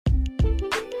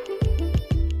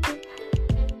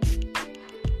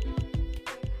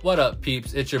What up,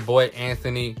 peeps? It's your boy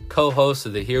Anthony, co-host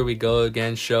of the Here We Go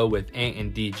Again show with Ant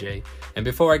and DJ. And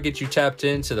before I get you tapped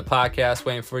into the podcast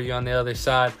waiting for you on the other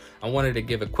side, I wanted to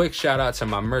give a quick shout out to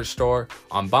my merch store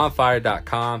on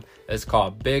bonfire.com. It's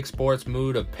called Big Sports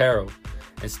Mood Apparel.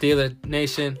 And Steeler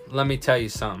Nation, let me tell you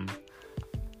something.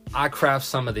 I craft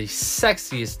some of the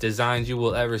sexiest designs you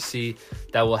will ever see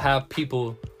that will have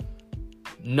people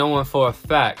knowing for a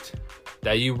fact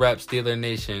that you rep Steeler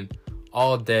Nation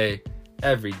all day,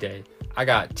 every day. I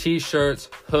got t-shirts,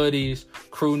 hoodies,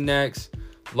 crew necks,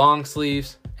 long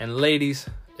sleeves, and ladies,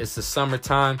 it's the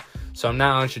summertime, so I'm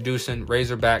now introducing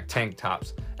Razorback tank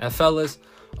tops. And fellas,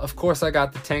 of course I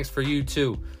got the tanks for you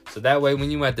too. So that way when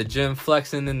you at the gym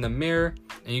flexing in the mirror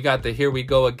and you got the Here We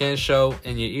Go Again show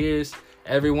in your ears,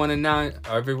 everyone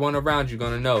around you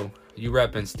gonna know you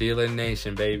repping Steeler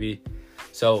Nation, baby.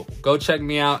 So go check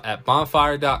me out at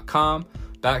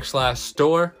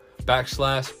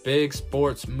bonfire.com/store/Big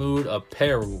Sports Mood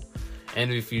Apparel.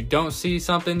 And if you don't see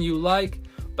something you like,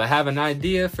 but have an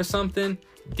idea for something,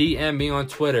 DM me on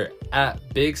Twitter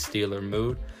at Big Steeler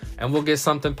Mood, and we'll get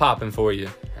something popping for you.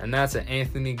 And that's an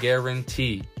Anthony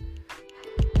guarantee.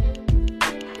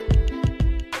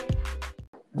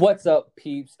 What's up,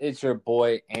 peeps? It's your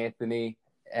boy Anthony,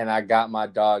 and I got my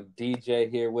dog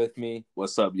DJ here with me.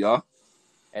 What's up, y'all?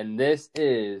 And this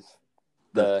is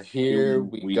the Here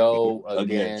We Go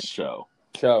Again show.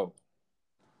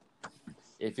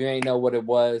 If you ain't know what it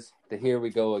was, the Here We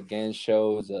Go Again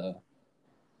show is a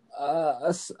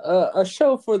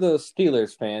show for the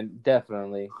Steelers fan,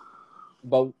 definitely.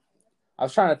 But I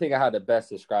was trying to think of how to best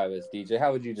describe us, DJ.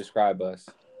 How would you describe us?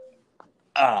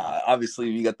 Obviously,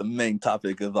 you got the main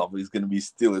topic is always going to be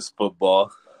Steelers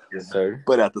football. Yes, sir.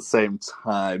 But at the same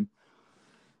time,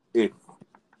 if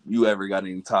you ever got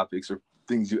any topics or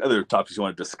other topics you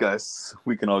want to discuss,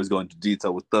 we can always go into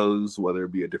detail with those, whether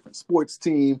it be a different sports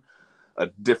team, a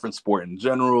different sport in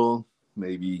general,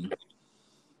 maybe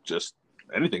just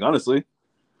anything, honestly.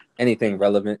 Anything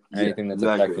relevant, anything that's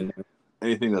affecting you.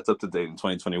 Anything that's up to date in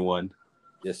 2021.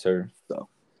 Yes, sir. So,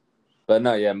 but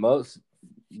no, yeah,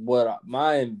 what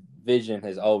my vision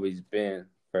has always been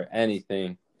for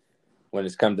anything when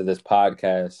it's come to this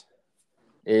podcast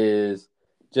is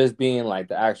just being like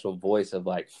the actual voice of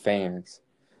like fans.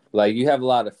 Like you have a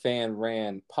lot of fan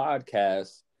ran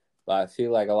podcasts, but I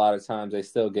feel like a lot of times they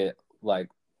still get like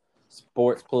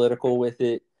sports political with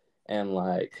it and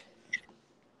like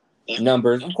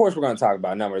numbers. Of course, we're going to talk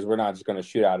about numbers. We're not just going to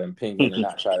shoot out an opinion and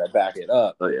not try to back it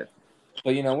up. Oh yeah.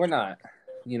 But we're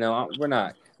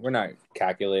not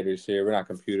calculators here. We're not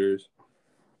computers.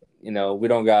 We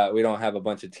don't have a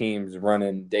bunch of teams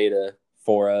running data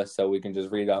for us so we can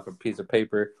just read off a piece of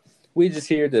paper. We just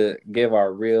here to give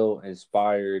our real,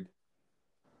 inspired,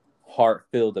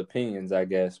 heart-filled opinions, I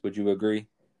guess. Would you agree?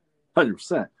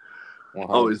 100%.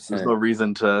 Always, there's no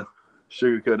reason to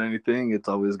sugarcoat anything. It's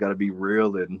always got to be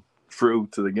real and true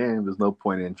to the game. There's no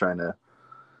point in trying to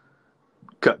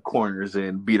cut corners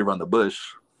and beat around the bush.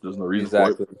 There's no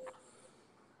reason for it.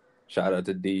 Shout out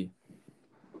to D.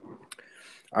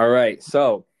 All right,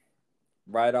 so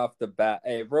right off the bat,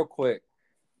 hey, real quick,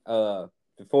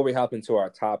 before we hop into our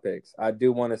topics, I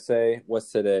do want to say,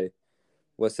 what's today?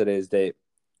 What's today's date?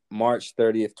 March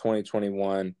 30th,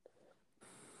 2021.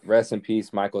 Rest in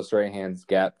peace, Michael Strahan's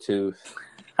gap tooth.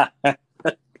 I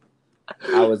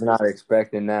was not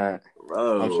expecting that.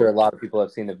 Bro. I'm sure a lot of people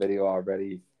have seen the video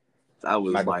already. That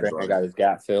was Michael Strahan got his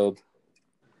gap filled.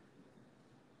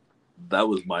 That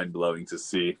was mind-blowing to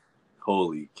see.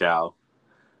 Holy cow.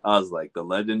 I was like, the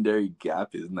legendary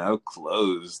gap is now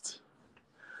closed.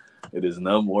 It is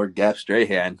no more Gap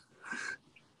Strahan.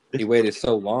 He waited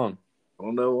so long. I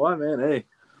don't know why, man. Hey,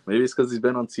 maybe it's because he's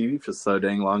been on TV for so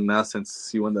dang long now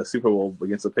since he won the Super Bowl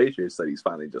against the Patriots that he's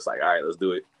finally just like, all right, let's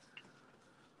do it.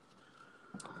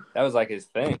 That was like his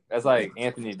thing. That's like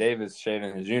Anthony Davis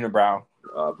shaving his unibrow.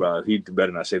 Bro, he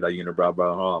better not shave that unibrow,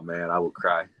 bro. Oh, man, I will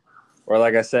cry. Or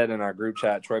like I said in our group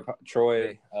chat, Troy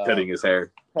cutting his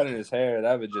hair.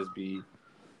 That would just be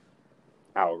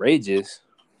outrageous.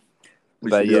 We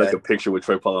should do like a picture with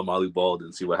Troy Polamalu bald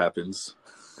and see what happens.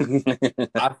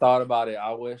 I thought about it.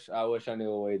 I wish I knew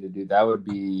a way to do that. Would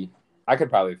be. I could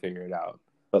probably figure it out.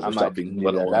 I might do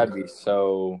that. That'd be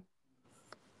so.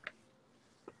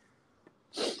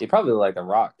 He probably like The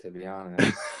Rock, to be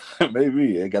honest.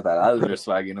 Maybe. I got that Islander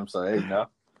swag in him, so hey, no.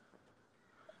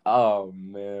 Oh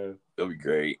man, that'll be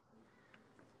great.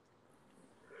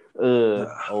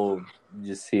 You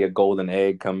just see a golden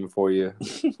egg coming for you.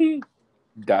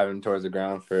 Diving towards the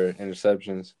ground for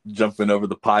interceptions. Jumping over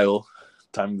the pile.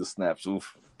 Timing the snaps.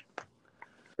 Oof.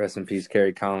 Rest in peace,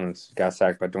 Kerry Collins. Got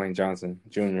sacked by Dwayne Johnson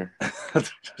Jr.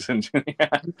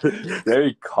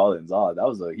 Derek Collins.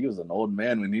 Oh, he was an old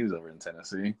man when he was over in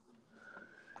Tennessee,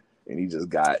 and he just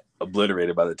got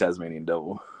obliterated by the Tasmanian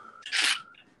Devil.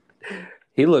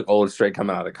 He looked old straight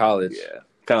coming out of college. Yeah,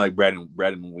 kind of like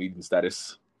Braden Whedon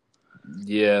status.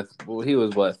 Yeah, well, he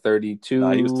was what 32.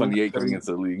 Nah, he was 28 coming into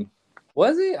the league.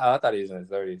 Was he? Oh, I thought he was in his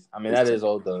 30s. I mean, that is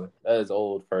old though. That is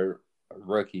old for a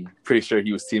rookie. Pretty sure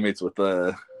he was teammates with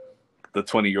the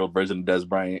 20-year-old version of Des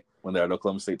Bryant when they were at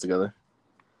Oklahoma State together.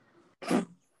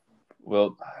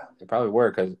 Well, they probably were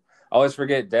because I always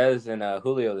forget Dez and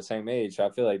Julio the same age. I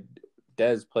feel like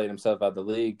Dez played himself out the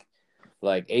league,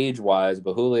 like age-wise,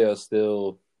 but Julio's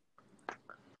still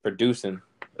producing.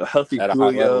 A healthy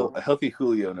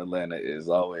Julio in Atlanta is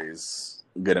always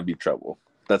gonna be trouble.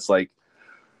 That's like,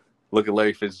 look at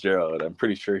Larry Fitzgerald. I'm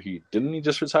pretty sure he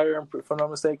just retire, if I'm not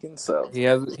mistaken. So he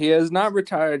has not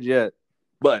retired yet,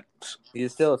 but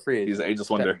he's still a free agent. He's an ageless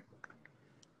wonder.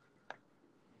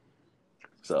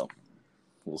 So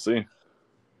we'll see.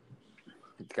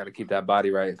 Got to keep that body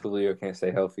right. Julio can't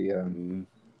stay healthy.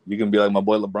 You can be like my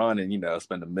boy LeBron and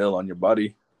spend $1 million on your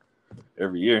body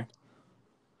every year.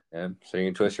 Yeah, so you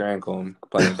can twist your ankle and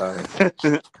complain about it.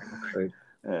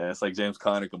 Yeah, it's like James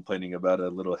Conner complaining about a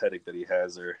little headache that he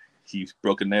has, or he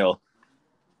broke a nail.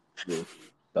 Yeah,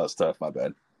 that was tough. My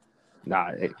bad.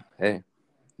 Nah, hey.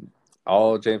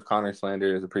 All James Conner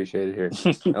slander is appreciated here,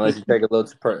 unless you take a little,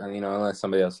 unless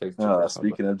somebody else takes.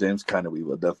 Speaking of James Conner, we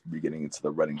will definitely be getting into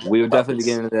the running. We will definitely be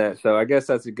getting into that. So I guess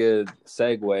that's a good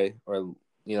segue, or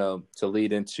to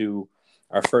lead into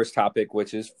our first topic,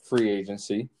 which is free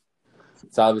agency.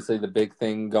 It's obviously the big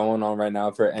thing going on right now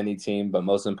for any team, but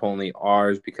most importantly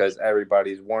ours, because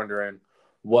everybody's wondering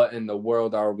what in the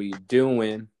world are we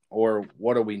doing, or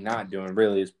what are we not doing,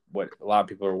 really is what a lot of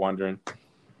people are wondering.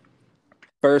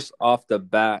 First off the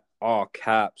bat, all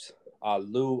caps,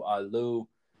 Alou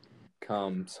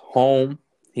comes home.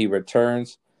 He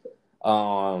returns.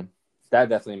 That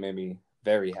definitely made me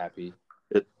very happy.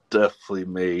 It definitely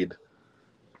made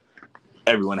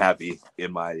everyone happy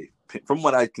from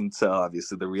what I can tell.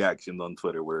 Obviously, the reactions on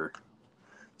Twitter were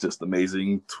just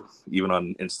amazing. Even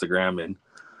on Instagram and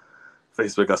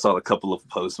Facebook, I saw a couple of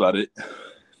posts about it.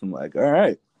 I'm like, all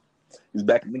right, he's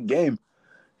back in the game.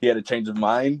 He had a change of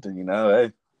mind, and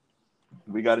hey,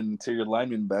 we got an interior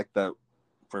lineman back that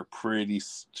for a pretty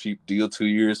cheap deal, 2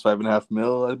 years, $5.5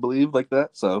 million, I believe, like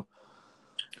that. So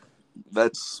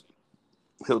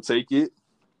he'll take it.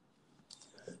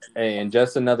 And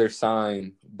just another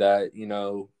sign that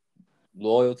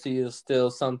loyalty is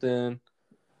still something,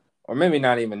 or maybe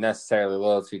not even necessarily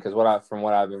loyalty, because from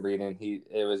what I've been reading, they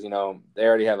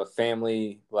already have a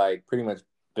family like pretty much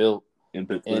built in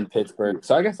Pittsburgh.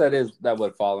 So I guess that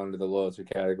would fall under the loyalty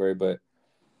category, but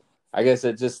I guess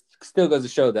it just still goes to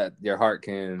show that your heart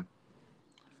can,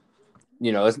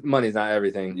 money's not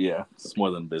everything. Yeah, it's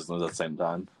more than business at the same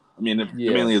time. I mean, it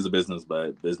mainly is a business,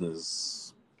 but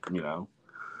business, Yeah,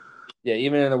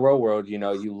 even in the real world,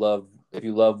 if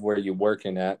you love where you're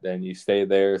working at, then you stay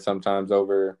there sometimes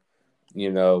over,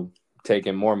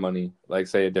 taking more money. Like,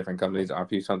 say, a different company's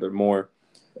offer you something more.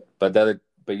 But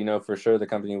for sure the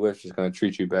company you wish is going to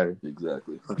treat you better.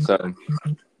 Exactly. So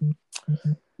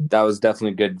that was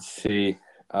definitely good to see.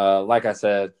 Like I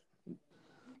said,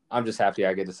 I'm just happy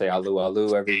I get to say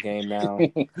Alou every game now.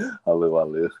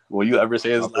 Alou. Will you ever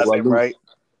say his last name right?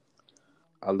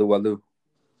 Alou.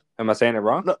 Am I saying it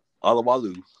wrong? No,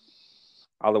 Alou.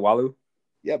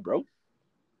 Yeah, bro.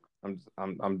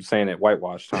 I'm saying it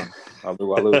whitewashed, huh?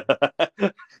 Alou.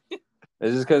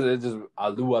 It's just because it's just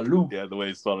Alou. Yeah, the way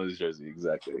it's spelled on his jersey,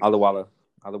 exactly. Alou.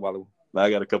 I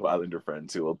got a couple Islander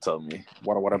friends who will tell me.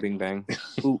 Wada bing bang.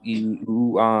 Ooh.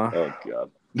 Oh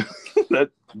God.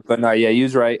 But no, yeah, you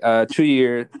was right. 2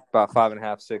 years, about $5.5,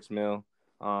 $6 million.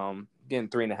 Getting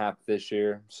 3.5 this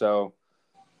year. So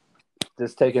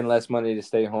just taking less money to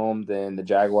stay home than the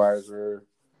Jaguars were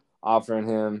offering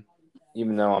him.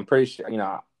 Even though I'm pretty sure,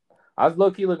 I was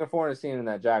low-key looking forward to seeing him in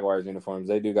that Jaguars uniforms.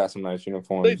 They do got some nice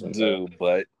uniforms. They do,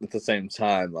 but at the same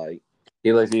time, like,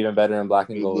 he looks even better in black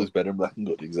and gold. He looks better in black and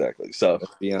gold, exactly. So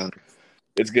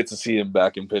it's good to see him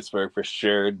back in Pittsburgh for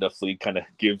sure. Definitely kind of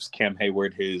gives Cam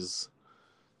Hayward his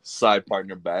side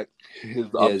partner back, his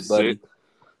opposite.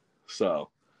 So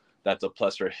that's a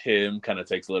plus for him. Kind of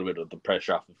takes a little bit of the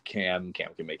pressure off of Cam.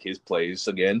 Cam can make his plays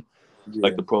again,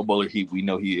 like the Pro Bowler we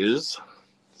know he is.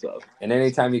 So, and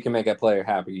anytime you can make a player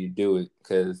happy, you do it,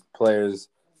 because players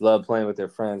love playing with their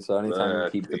friends. So anytime you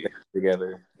keep the band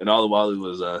together. And all the while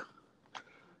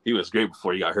he was great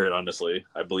before he got hurt. Honestly,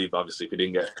 I believe obviously if he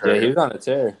didn't get hurt, he was on a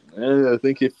tear. I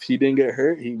think if he didn't get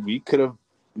hurt, we could have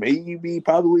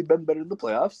probably been better in the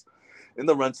playoffs. in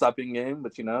the run stopping game,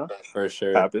 but For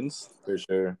sure. happens. For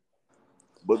sure.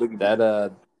 But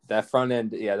That front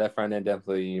end, that front end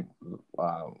definitely.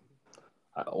 That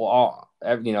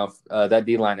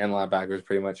D line and linebacker is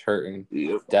pretty much hurting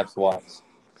depth wise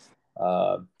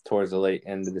towards the late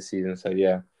end of the season. So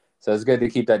so it's good to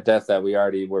keep that depth that we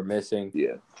already were missing.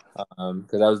 Yeah,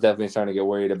 because I was definitely starting to get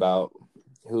worried about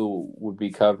who would be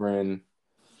covering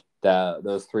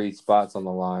those three spots on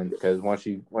the line. Because once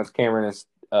Cameron is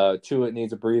Chewett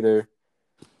needs a breather,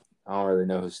 I don't really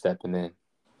know who's stepping in.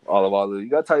 all you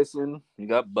got Tyson, you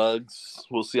got Bugs.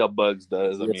 We'll see how Bugs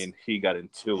does. Yes. I mean, he got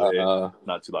into it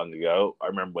not too long ago. I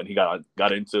remember when he got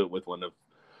into it with one of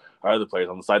our other players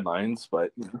on the sidelines.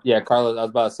 But Carlos. I was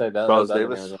about to say that. Carlos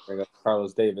Davis.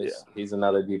 Carlos Davis. Yeah. He's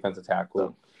another defensive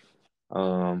tackle.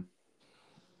 So.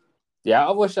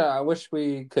 I wish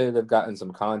we could have gotten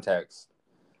some context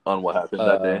on what happened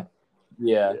that day.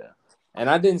 Yeah. And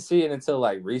I didn't see it until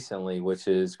like recently, which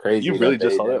is crazy. You really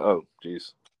just saw it? Oh,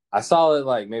 jeez. I saw it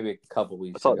like maybe a couple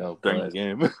weeks ago during the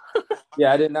game.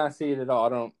 I did not see it at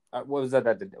all. What was that?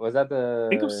 Was that the? I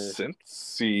think it was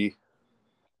Cincy.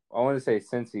 I want to say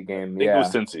Cincy game. I think it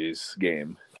was Cincy's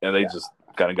game, and they just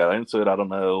kind of got into it. I don't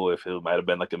know if it might have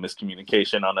been like a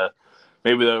miscommunication on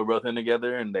maybe they were both in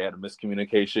together and they had a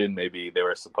miscommunication. Maybe they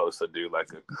were supposed to do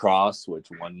like a cross, which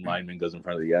one lineman goes in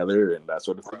front of the other, and that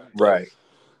sort of thing. Right.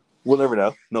 We'll never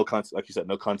know. No context, like you said,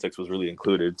 no context was really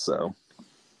included. So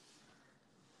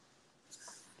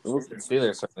the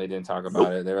Steelers certainly didn't talk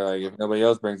about it. They were like, if nobody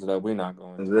else brings it up, we're not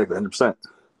going. Exactly, 100%.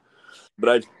 But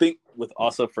I think with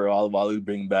also for Oluwalu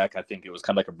bringing back, I think it was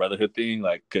kind of like a brotherhood thing,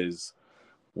 like because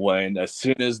as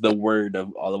soon as the word of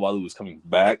Oluwalu was coming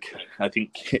back, I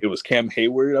think it was Cam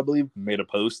Hayward, I believe, made a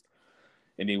post,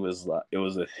 and it was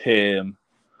him,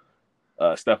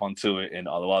 Stephon Tuitt, and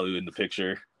Oluwalu in the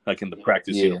picture, like in the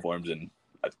practice uniforms, and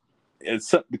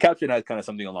the caption had kind of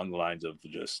something along the lines of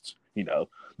just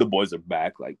the boys are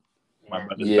back, like my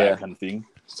brother's back kind of thing.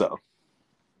 So.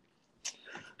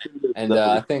 And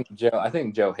I think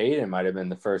Joe Hayden might have been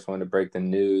the first one to break the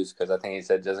news because I think he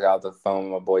said just got off the phone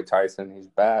with my boy Tyson. He's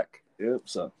back. Yep.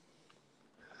 So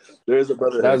there's a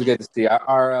brother. That was good to see.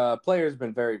 Our players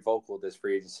been very vocal this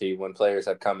free agency when players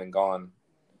have come and gone.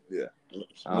 Yeah,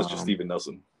 Mr. Steven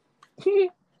Nelson.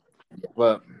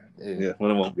 Well, when it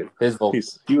won't get his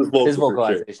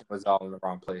vocalization was all in the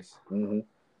wrong place. Mm-hmm.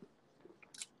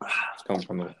 It's coming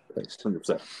from the wrong place.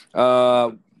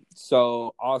 100%.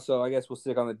 So, also, I guess we'll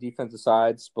stick on the defensive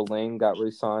side. Spillane got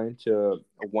re-signed to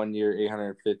a 1-year,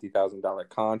 $850,000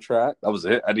 contract. That was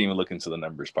it? I didn't even look into the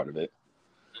numbers part of it.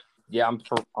 Yeah,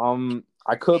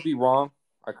 I could be wrong.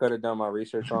 I could have done my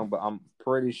research wrong, but I'm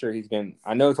pretty sure he's getting –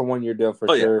 I know it's a 1-year deal for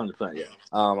sure. 100%, yeah.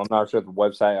 I'm not sure if the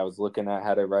website I was looking at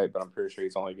had it right, but I'm pretty sure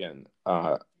he's only getting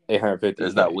 $850,000.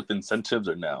 Is that with incentives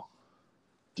or no?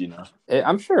 Do you know?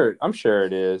 I'm sure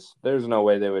it is. There's no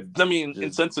way they would – I mean,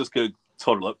 incentives could –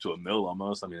 total up to $1 million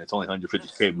almost. I mean, it's only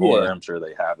 $150K more. Yeah. I'm sure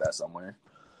they have that somewhere.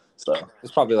 So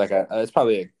it's probably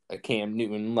a Cam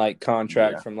Newton like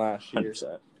contract from last year.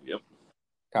 100%. Yep.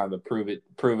 Kind of a prove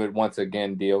it once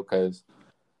again deal because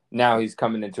now he's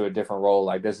coming into a different role.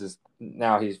 Like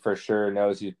now he's for sure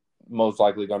knows he's most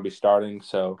likely going to be starting.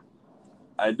 So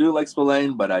I do like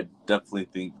Spillane, but I definitely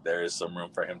think there is some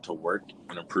room for him to work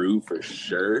and improve for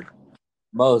sure.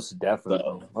 Most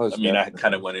definitely. So, I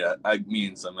kind of me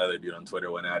and some other dude on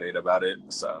Twitter went at it about it.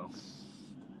 So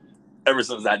ever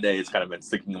since that day, it's kind of been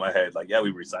sticking in my head. Like, yeah,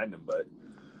 we re-signed him, but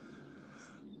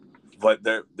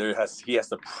he has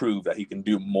to prove that he can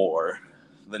do more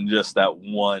than just that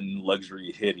one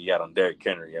luxury hit he had on Derrick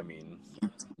Henry. I mean,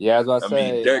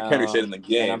 Derrick Henry hit in the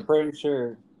game. I'm pretty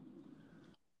sure.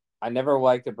 I never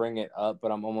like to bring it up, but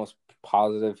I'm almost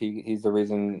positive he's the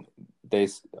reason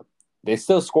they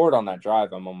still scored on that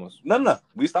drive. I'm almost no.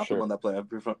 We stopped them on that play.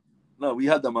 No, we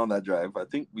had them on that drive. I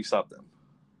think we stopped them.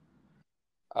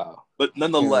 Oh, but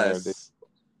nonetheless,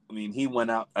 I mean, he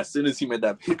went out as soon as he made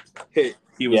that hit.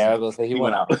 He was. Yeah, I was gonna say he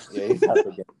went out. Yeah, he's out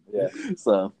again. Yeah.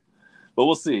 So, but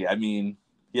we'll see. I mean,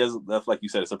 he has. Like you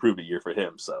said, it's a proven year for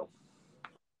him. So.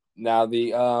 Now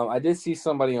I did see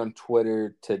somebody on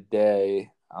Twitter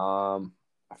today. I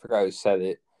forgot who said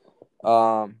it.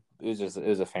 It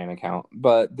was a fan account,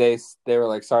 but they were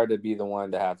like, sorry to be the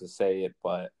one to have to say it,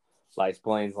 but like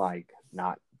Spillane's like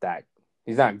not that.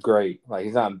 He's not great. Like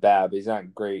he's not bad, but he's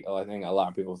not great. I think a lot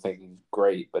of people think he's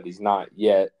great, but he's not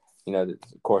yet. Of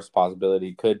course,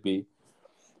 possibility could be,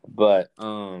 but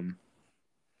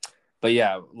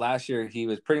yeah, last year he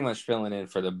was pretty much filling in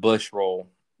for the Bush role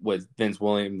with Vince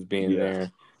Williams being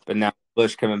there, but now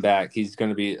Bush coming back, he's going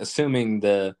to be assuming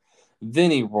the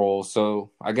Vinny role. So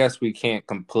I guess we can't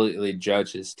completely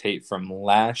judge his tape from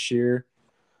last year.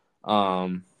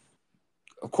 Of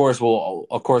course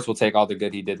we'll take all the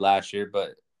good he did last year,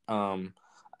 but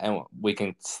and we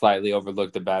can slightly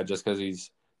overlook the bad just because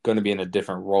he's going to be in a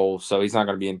different role. So he's not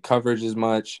going to be in coverage as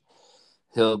much.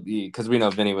 He'll be, because we know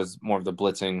Vinny was more of the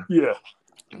blitzing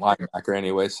linebacker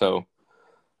anyway. So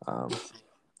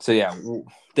yeah,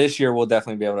 this year we'll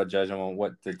definitely be able to judge him on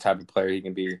what the type of player he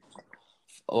can be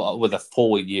with a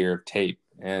full year of tape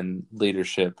and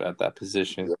leadership at that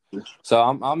position. So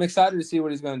I'm excited to see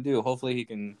what he's going to do. Hopefully he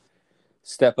can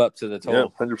step up to the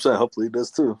total. Yeah, 100%. Hopefully he does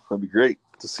too. That'd be great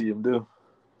to see him do.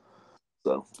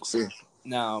 So we'll see.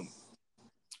 Now,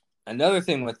 another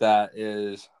thing with that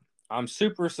is I'm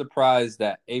super surprised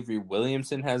that Avery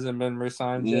Williamson hasn't been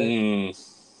re-signed yet.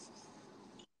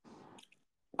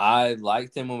 I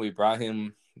liked him when we brought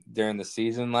him during the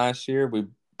season last year. We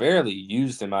barely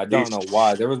used him. I don't know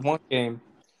why. There was one game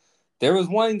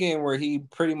where he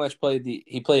pretty much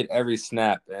played every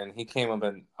snap, and he came up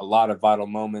in a lot of vital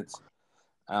moments.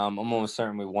 I'm almost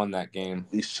certain we won that game.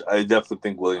 I definitely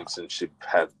think Williamson should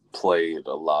have played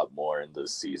a lot more in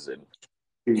this season.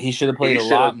 He should have played a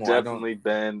lot more. Definitely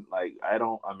been like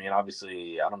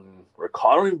obviously I don't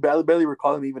recall him barely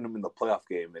recall him even in the playoff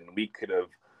game, and we could have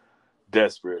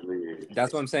desperately.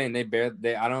 That's what I'm saying. I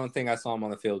don't think I saw him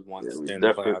on the field once in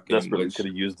the playoff game. Desperately could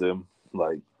have used him.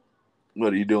 Like,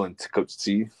 what are you doing, Coach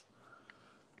T?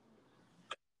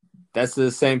 That's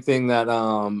the same thing that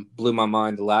blew my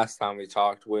mind the last time we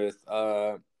talked with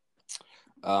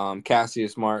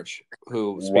Cassius Marsh,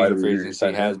 who, speaking of free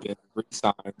agency, has been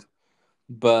re-signed.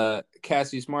 But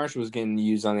Cassius Marsh was getting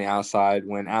used on the outside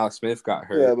when Alex Smith got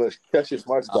hurt. Yeah, but Cassius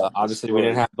Marsh got obviously we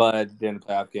didn't have Bud in the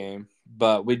playoff game,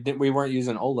 but we weren't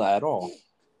using Ola at all.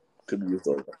 Couldn't use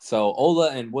Ola. So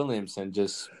Ola and Williamson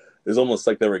just. It's almost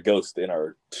like they were ghosts in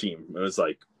our team. It was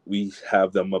like we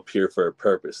have them up here for a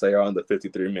purpose. They are on the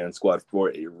 53-man squad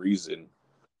for a reason.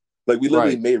 Like, we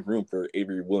literally made room for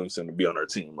Avery Williamson to be on our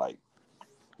team. Like,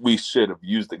 we should have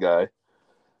used the guy.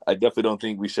 I definitely don't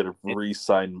think we should have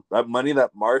re-signed that money that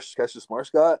Cassius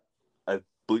Marsh got. I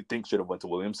think should have went to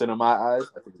Williamson in my eyes.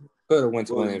 I think could have went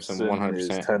to Williamson 100%.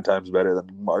 Is 10 times better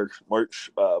than Marsh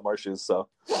is. So,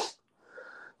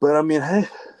 but I mean, hey,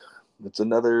 it's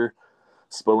another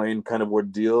Spillane kind of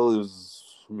ordeal.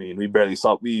 We barely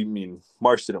saw.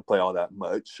 Marsh didn't play all that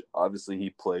much. Obviously, he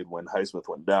played when Highsmith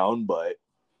went down, but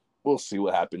we'll see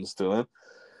what happens to him.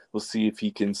 We'll see if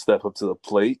he can step up to the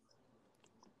plate.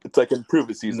 It's like an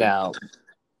improvement season. Now,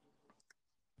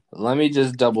 let me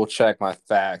just double check my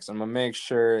facts. I'm gonna make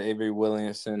sure Avery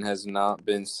Williamson has not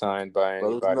been signed by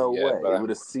anybody there's no yet. way. But we would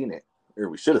have seen it, or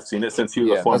we should have seen it since he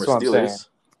was a former Steelers.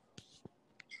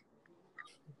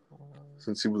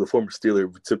 Since he was a former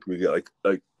Steeler, we typically get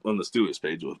like on the Steelers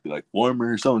page, it would be like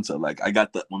former so and so. Like, I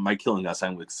got that when Mike Hillen got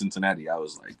signed with Cincinnati. I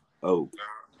was like, oh,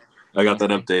 I got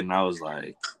that update, and I was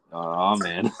like, oh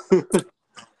man.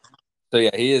 So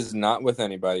yeah, he is not with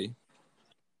anybody.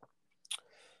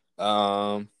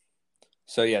 So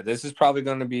yeah, this is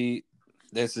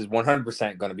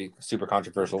 100% going to be super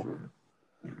controversial.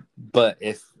 But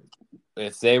if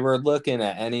they were looking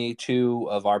at any two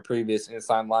of our previous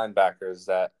inside linebackers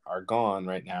that are gone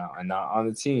right now and not on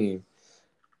the team,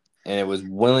 and it was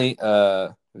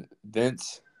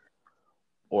Vince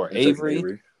or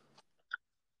Avery,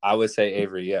 I would say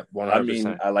Avery. Yeah, 100%. I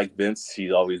mean, I like Vince.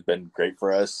 He's always been great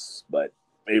for us, but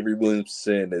Avery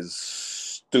Williamson is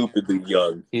stupidly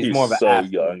young. He's more of so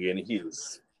young, and he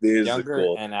is physical. Younger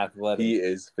and athletic. He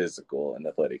is physical and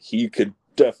athletic. He could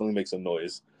definitely make some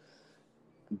noise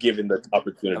given the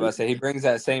opportunity. I was about to say he brings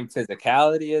that same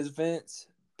physicality as Vince,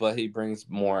 but he brings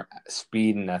more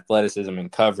speed and athleticism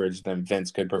and coverage than Vince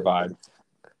could provide.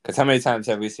 Because how many times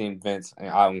have we seen Vince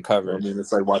out in coverage? I mean,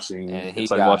 it's like watching.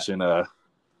 It's like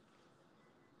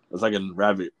a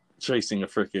rabbit chasing a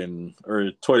freaking, or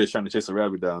a tortoise trying to chase a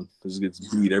rabbit down. It just gets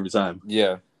beat every time.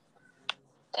 Yeah.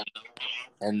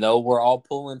 And though we're all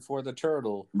pulling for the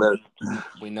turtle, but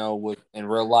we know in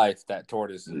real life that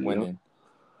tortoise is winning.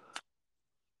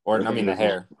 Or, I mean, the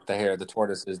hare. The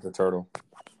tortoise is the turtle.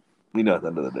 We know at the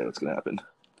end of the day what's going to happen.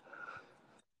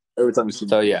 Every time we see.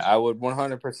 So, yeah, I would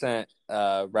 100%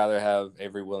 rather have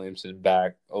Avery Williamson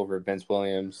back over Vince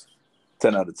Williams.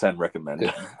 10 out of 10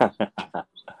 recommended.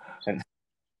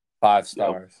 5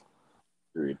 stars.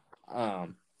 Agreed.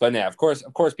 But yeah, of course,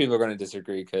 people are going to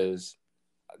disagree because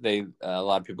a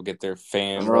lot of people get their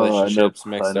fan relationships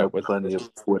mixed up with plenty of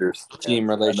Twitter team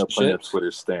relationships. I know plenty of Twitter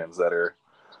stands that are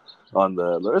on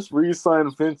the let's re-sign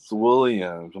Vince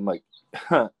Williams. I'm like,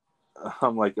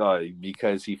 oh,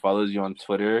 because he follows you on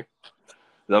Twitter,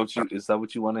 Is that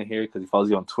what you want to hear? Because he follows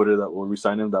you on Twitter that will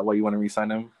resign him. That why you want to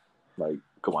resign him? Like,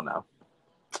 come on now.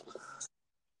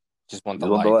 Just want the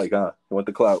You want like. the like, huh? You want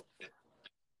the clout.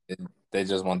 They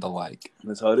just want the like.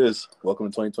 That's how it is.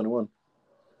 Welcome to 2021.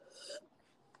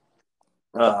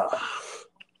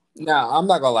 No, I'm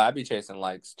not gonna lie. I be chasing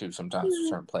likes too sometimes for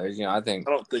certain players. You know, I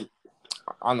don't think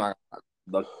I'm not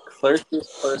the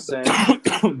closest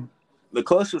person. The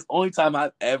closest only time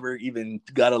I've ever even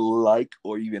got a like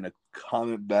or even a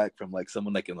comment back from like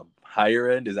someone like in the higher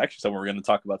end is actually someone we're going to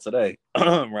talk about today.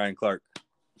 Ryan Clark.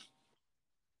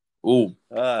 Ooh.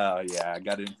 Yeah, I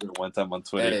got into it one time on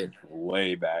Twitter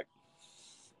way back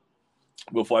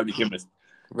before I became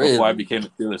before I came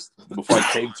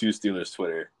to Steelers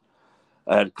Twitter.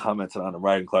 I had commented on a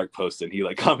Ryan Clark post and he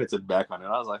like commented back on it.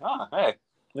 I was like, hey,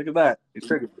 look at that. He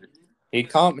triggered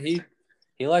me.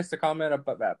 He likes to comment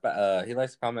back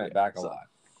a lot.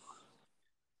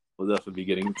 We'll definitely be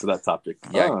getting into that topic.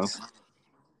 Yes.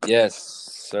 Yes,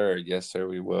 sir. Yes, sir,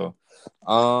 we will.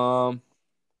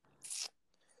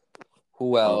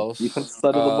 Who else? Defense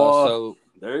side of the ball. So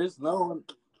there is no one.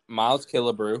 Miles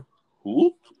Killebrew.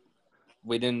 Who?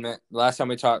 We didn't. Last time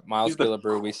we talked, Miles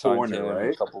Killebrew. We signed him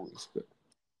a couple weeks ago.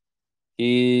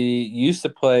 He used to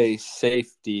play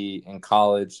safety in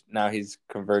college. Now he's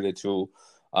converted to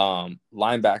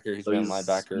linebacker. He's been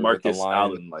linebacker Marcus with the line.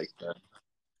 Allen like that.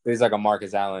 He's like a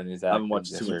Marcus Allen. I haven't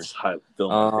watched too much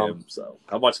film on him, so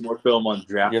I watched more film on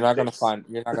draft. You're not gonna find.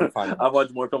 I've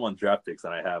watched more film on draft picks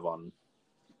than I have on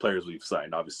players we've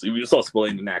signed. Obviously, we saw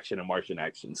Spillane in action and Marsh in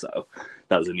action, so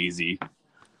that was an easy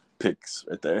picks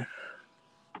right there.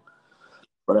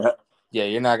 But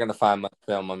you're not gonna find much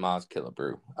film on Miles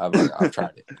Killebrew. I've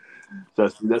tried it.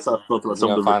 That's how I felt about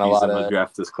some of the rookies in the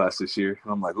draft this class this year.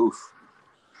 I'm like, oof,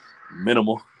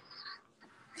 minimal.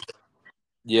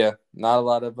 Yeah, not a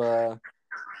lot of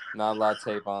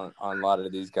tape on a lot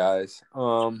of these guys.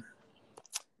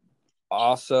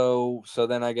 Also, so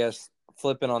then I guess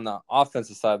flipping on the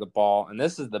offensive side of the ball, and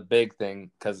this is the big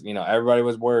thing because everybody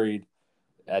was worried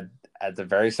at the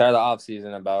very start of the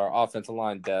offseason about our offensive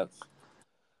line depth,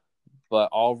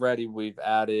 but already we've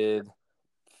added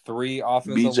 3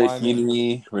 offensive BJ linemen.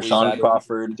 Finney, Rashawn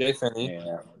Crawford, BJ Finney,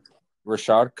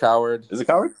 Rashad Coward. Is it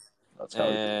Coward? That's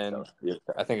Coward. And yeah.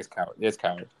 I think it's Coward. It's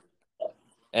Coward.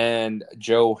 And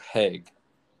Joe Haig.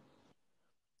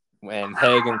 And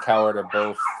Haig and Coward are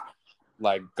both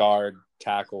like guard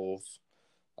tackles.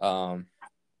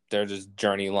 They're just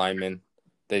journey linemen.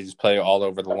 They just play all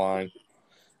over the line.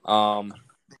 I'll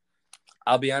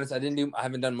be honest, I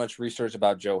haven't done much research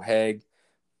about Joe Haig,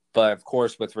 but of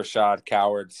course with Rashad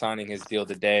Coward signing his deal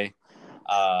today,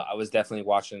 I was definitely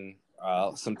watching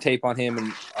some tape on him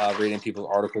and reading people's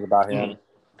articles about him.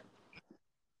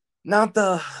 Not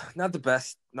the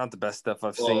best stuff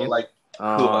I've seen. Like who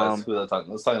was I talking?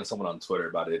 I was talking to someone on Twitter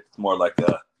about it. It's more like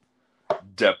a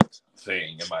depth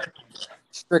thing,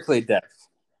 strictly depth.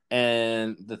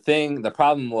 And the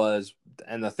problem was,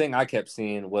 and the thing I kept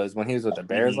seeing was when he was with the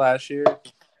Bears last year,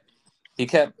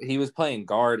 he was playing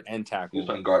guard and tackle. He was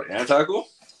playing guard and tackle?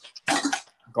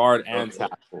 Guard and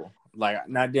tackle. Like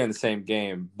not during the same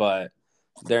game, but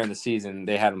during the season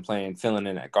they had him filling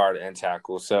in at guard and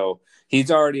tackle. So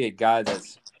he's already a guy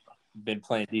that's been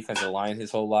playing defensive line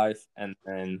his whole life, and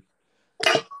then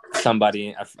somebody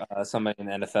in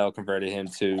the NFL converted him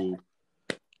to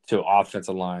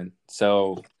offensive line.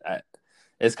 So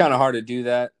it's kind of hard to do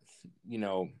that,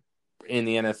 in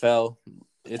the NFL.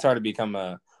 It's hard to become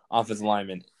a offensive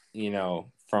lineman,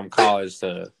 from college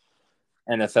to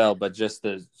NFL, but just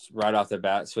to right off the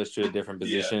bat switch to a different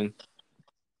position,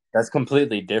 that's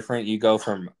completely different. You go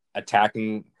from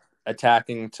attacking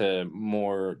to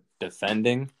more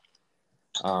defending.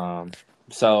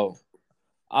 So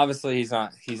obviously he's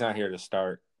not here to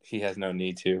start. He has no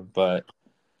need to, but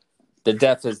the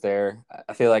depth is there.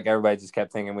 I feel like everybody just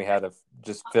kept thinking we had to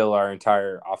just fill our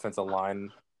entire offensive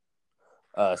line,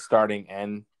 starting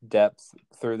and depth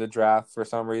through the draft for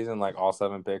some reason. Like all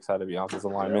 7 picks had to be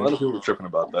offensive linemen. A lot of people were tripping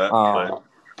about that, but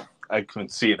I can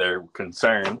see their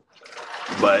concern.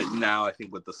 But now I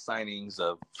think with the signings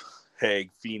of Haig,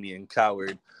 Feeney, and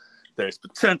Coward, there's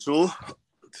potential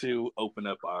to open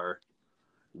up our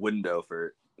window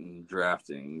for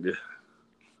drafting.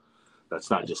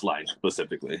 That's not just line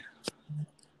specifically.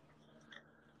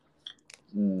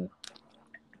 I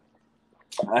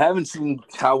haven't seen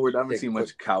Coward. I haven't seen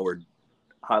much Coward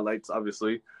highlights,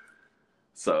 obviously.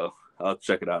 So I'll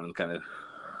check it out and kind of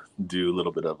do a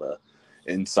little bit of a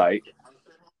insight.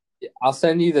 I'll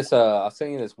send you this. I'll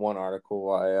send you this one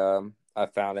article I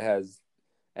found. It has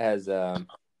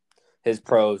his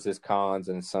pros, his cons,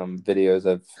 and some videos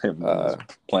of him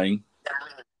playing.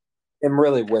 And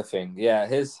really whiffing. Yeah,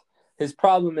 his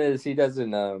problem is he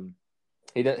doesn't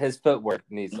his footwork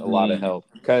needs a lot of help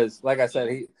because, like I said,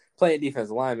 he playing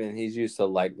defensive lineman. He's used to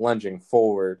like lunging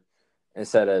forward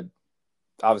instead of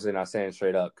obviously not standing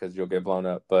straight up because you'll get blown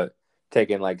up, but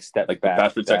taking like steps like back. The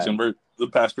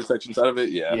pass protection side of it.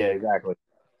 Yeah, exactly.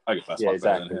 I can pass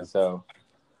exactly. So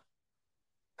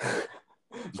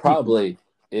probably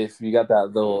if you got that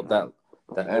little little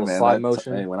slide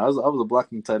motion. Hey, when I was a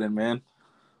blocking tight end, man.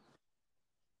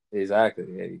 Exactly.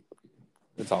 Yeah,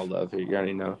 it's all love here. You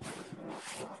already know.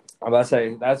 I'm about to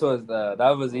say that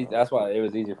was easy. That's why it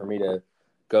was easy for me to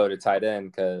go to tight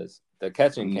end because the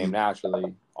catching came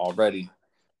naturally already.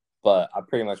 But I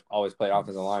pretty much always played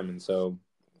offensive lineman. So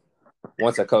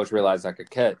once a coach realized I could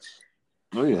catch,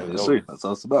 oh yeah, yes, sir. That's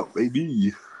all it's about,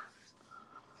 baby.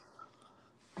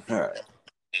 All right.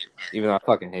 Even though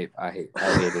I hated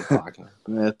blocking.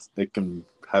 It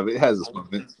has its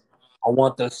moments. I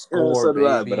want the score, so do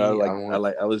baby. But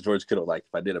I was George Kittle. Like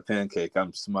if I did a pancake,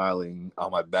 I'm smiling on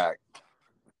my back.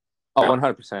 Oh,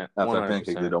 100%. After a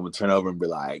pancake, dude, I'm gonna turn over and be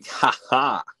like, ha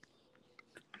ha.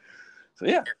 So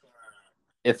yeah.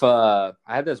 If I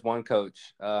had this one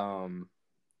coach, the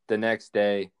next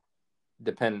day,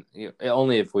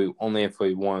 only if we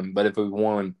won, but if we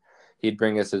won, he'd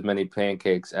bring us as many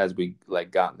pancakes as we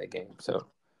like got in the game. So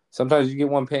sometimes you get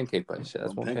one pancake, but shit,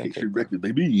 that's one pancake. Your record,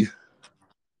 baby. You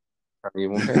get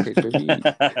one pancake, baby.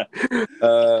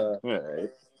 All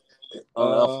right.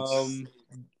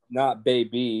 Not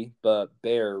baby, but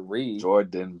Barry.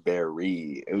 Jordan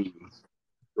Berry.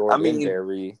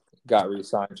 Berry got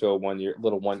re-signed to a 1 year,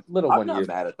 little one year. I'm not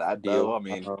mad at that deal. Though. I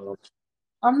mean,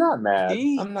 I'm not mad.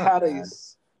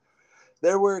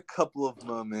 There were a couple of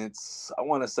moments. I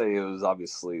want to say it was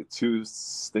obviously 2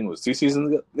 seasons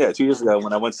ago. Yeah, 2 years ago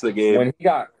when I went to the game when he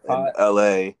got in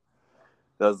LA.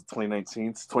 That was the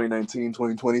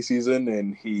 2019-2020 season,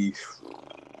 and he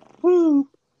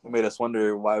made us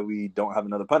wonder why we don't have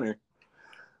another punter.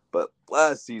 But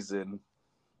last season,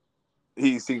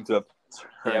 he seemed to have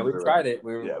turned we tried it.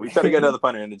 We tried to get another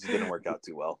punter, and it just didn't work out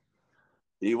too well.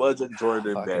 He wasn't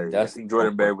Jordan Berry. I think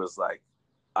Jordan Berry was like,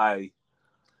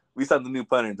 we signed the new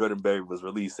punter, and Jordan Berry was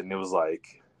released, and it was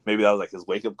like, maybe that was like his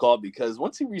wake-up call, because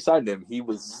once he re-signed him, he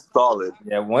was solid.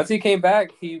 Yeah, once he came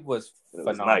back, he was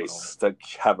phenomenal. It was nice to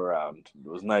have around. It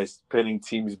was nice pinning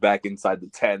teams back inside the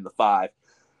 10, the 5,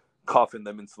 coughing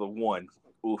them into the 1.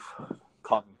 Oof,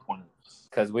 coughing corners.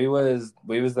 Because we was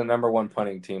the number 1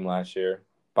 punting team last year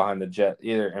behind the Jets,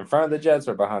 either in front of the Jets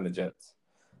or behind the Jets.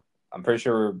 I'm pretty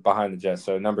sure we're behind the Jets,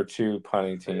 so number 2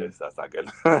 punting team. Yes, that's not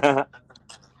good.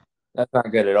 That's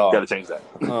not good at all. Got to change that.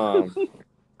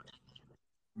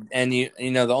 And you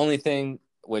know the only thing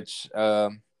which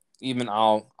even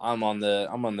I'm on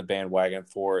the bandwagon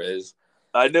for is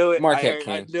I knew it. Marquette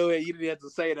King. I knew it. You didn't have to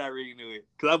say it. I already knew it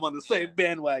because I'm on the same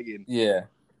bandwagon. Yeah.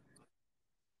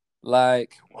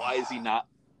 Like, why is he not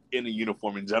in a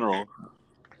uniform in general?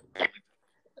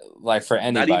 Like for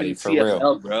anybody, not even for CFL,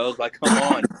 real, bro. Like, come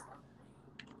on.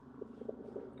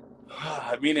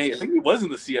 I mean, I think he was in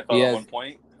the CFL at one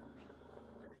point.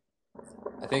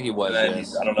 I think he was.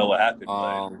 Yes. I don't know what happened.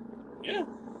 But yeah.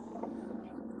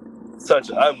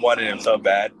 I wanted him so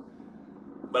bad.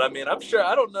 But I mean, I'm sure,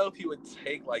 I don't know if he would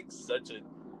take like such a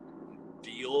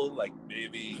deal, like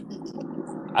maybe.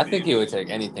 I think he would take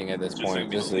anything at this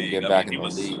point just to get back in the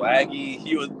league. He was swaggy.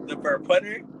 He was for a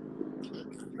punter.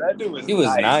 That dude was. He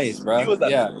was nice, bro. He was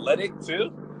athletic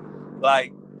too.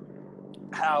 Like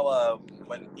how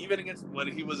when he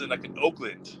was in like in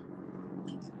Oakland,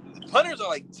 the punters are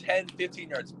like 10, 15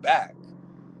 yards back.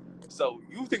 So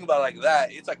you think about it like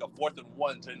that, it's like a 4th and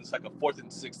 1 turns like a 4th and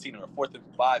 16 or a 4th and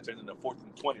 5 turns into 4th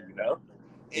and 20, you know?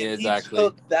 And exactly. He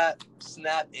took that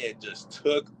snap and just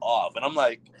took off. And I'm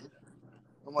like,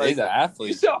 he's an athlete.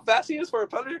 You see how fast he is for a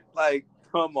punter? Like,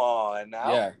 come on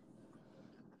now. Yeah.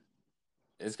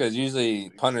 It's because usually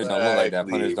punters don't look like that.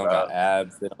 Punters don't got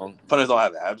abs. Punters don't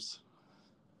have abs.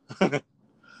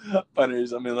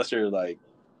 Punters, I mean, unless you're like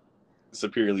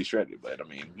superiorly shredded, but I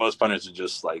mean, most punters are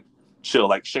just like chill,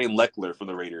 like Shane Leckler from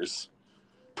the Raiders.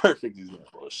 Perfect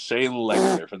example. Shane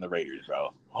Leckler from the Raiders,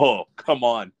 bro. Oh, come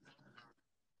on.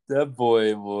 That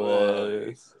boy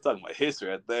was. Talking about history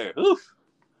right there. Oof.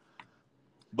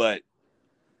 But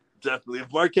definitely,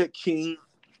 if Marquette King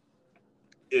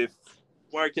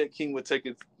would take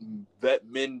his vet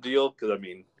min deal, because I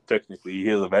mean, technically he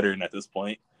is a veteran at this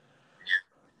point.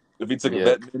 If he took a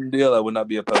vet min deal, I would not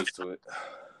be opposed to it.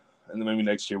 And then maybe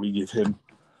next year we give him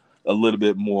a little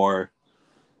bit more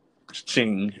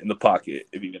ching in the pocket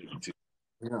if you get to.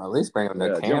 At least bring him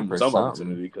to camp or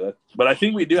something. But I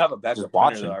think we do have a backup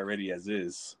punter already as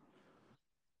is.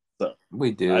 So We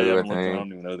do. I I haven't looked. I think. don't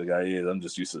even know who the guy is. I'm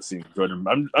just used to seeing Jordan.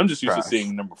 I'm just used to Trash.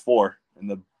 seeing number 4 in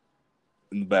the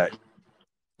back.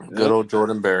 Good old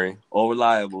Jordan Berry. All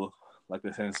reliable, like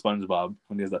they say in SpongeBob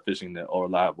when he has that fishing net. All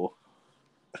reliable.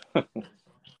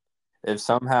 If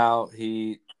somehow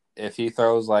if he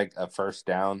throws like a first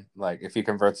down, like if he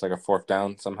converts like a fourth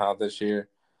down somehow this year,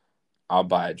 I'll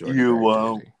buy a Jordan You Berry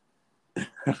won't.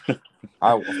 jersey.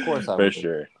 Of course I For will.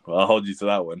 sure. Well, I'll hold you to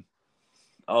that one.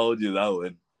 I'll hold you to that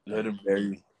one. Jordan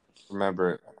Berry.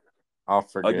 Remember it. I'll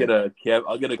forget.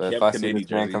 I'll get a But if Camp I see Kennedy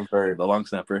this man jersey. convert, The long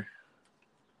snapper.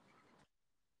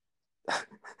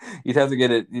 you'd have to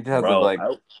get it. You'd have to like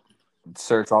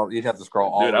search all. You'd have to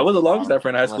scroll all. Dude, the I way was to a the long bottom, snapper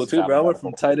in high school unless it's too, bro. I went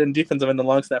alphabetical. from tight end defensive into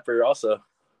long snapper also.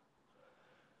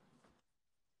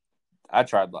 I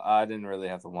tried. I didn't really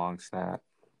have the long snap.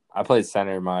 I played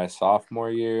center my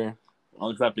sophomore year.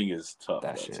 Long snapping is tough,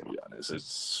 That though, shit. to be honest.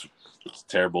 It's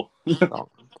terrible.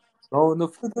 Oh,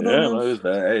 no. Yeah, well, it's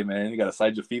bad. Hey, man, you got to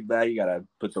slide your feet back. You got to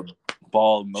put the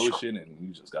ball in motion, and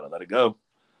you just got to let it go.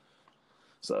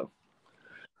 So.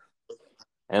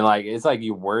 And like it's like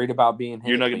you're worried about being hit.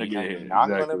 You're not gonna get hit. You're not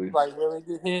Exactly. gonna like really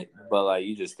get hit, but like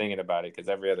you just thinking about it because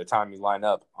every other time you line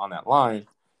up on that line,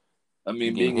 I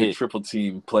mean, being a triple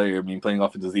team player, I mean, playing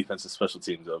offensive, defensive, special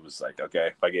teams, I was like, okay,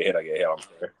 if I get hit, I get hit. I'm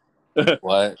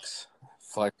fair.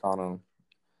 flex on him.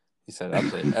 He said, "I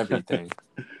play everything."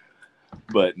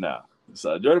 But no,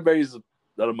 so Jordan Berry's. I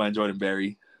don't mind Jordan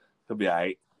Berry. He'll be all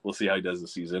right. We'll see how he does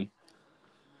this season.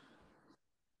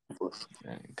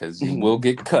 Because you will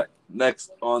get cut.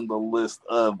 Next on the list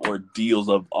of ordeals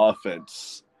of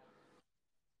offense.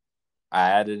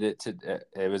 I added it to.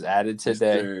 It was added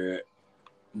today. Mr.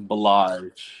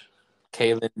 Balaj.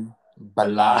 Kalen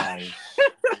Balaj.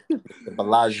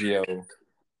 Bellagio.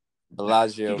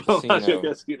 Bellagio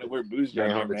Casino. We're bougie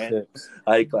Getting here, on the man. chips.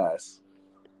 High class.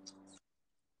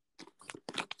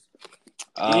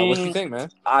 What you think, man?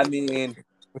 I mean,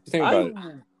 what you think about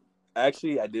it?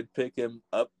 Actually, I did pick him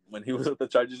up when he was with the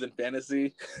Chargers in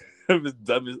fantasy. It was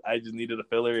dumb as I just needed a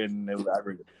filler, and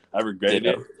I regretted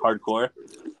it hardcore.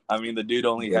 I mean, the dude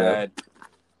only ran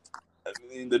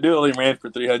for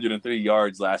 303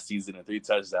 yards last season and 3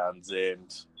 touchdowns,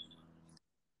 and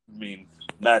I mean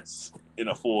that's in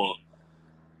a full.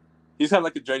 He's kind of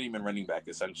like a journeyman running back,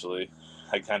 essentially.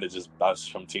 I kind of just bounced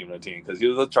from team to team because he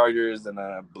was the Chargers, and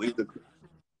I believe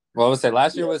Well, I would say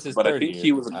last year was his third year. But I think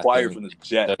he was acquired from the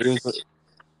Jets. So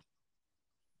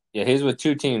he was with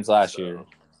 2 teams last year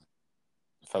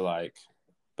but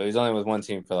he's only with 1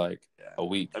 team for a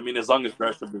week. I mean, as long as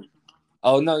rest of the.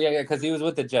 Oh no, yeah, because he was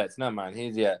with the Jets. Never mind.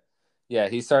 He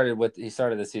started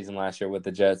the season last year with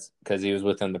the Jets because he was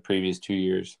with them the previous 2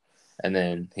 years, and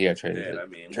then he got traded. I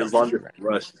mean, his longest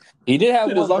rush. He did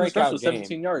have one breakout was game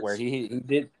 17 yards. where he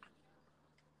did.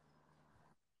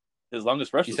 His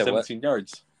longest rush was 17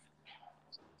 yards.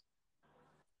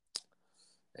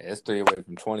 Yeah, it's 3 away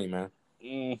from 20, man.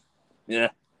 Yeah,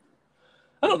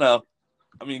 I don't know.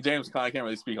 I mean, James Conner, I can't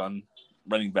really speak on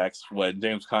running backs when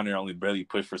James Conner only barely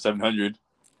pushed for 700.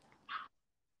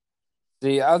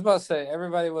 See, I was about to say,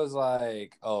 everybody was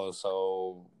like, oh,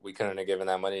 so we couldn't have given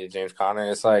that money to James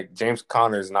Conner. It's like, James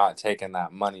Conner's not taking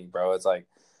that money, bro. It's like,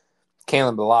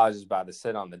 Kalen Balaj is about to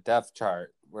sit on the depth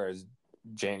chart, whereas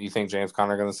you think James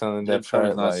Conner going to sit on the depth chart?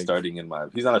 He's not starting in my.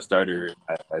 He's not a starter.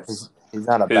 He's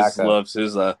not a backup.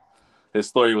 His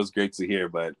story was great to hear,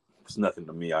 but it's nothing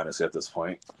to me, honestly, at this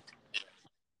point.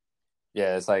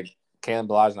 Yeah, it's like Kalen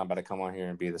Balaj's not about to come on here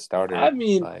and be the starter. I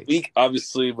mean, weak,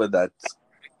 obviously, but that's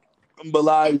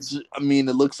Balaj. I mean,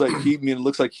 it looks like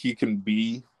he can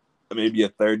be maybe a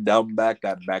third down back,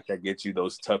 that gets you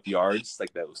those tough yards,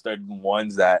 like those third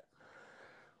ones that,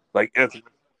 like Anthony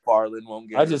Farland won't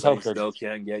get. I just hope they still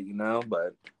can get,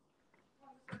 but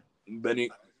Benny.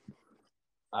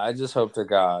 I just hope to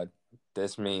God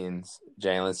this means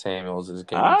Jalen Samuels is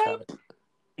getting cut.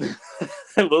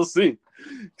 We'll see.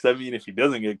 Because, I mean, if he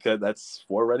doesn't get cut, that's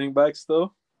 4 running backs,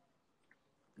 though.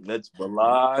 That's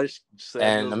Balaj,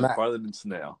 Samuels, and Farland and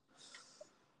Snell.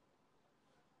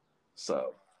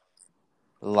 So.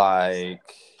 I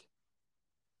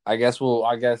guess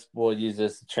we'll use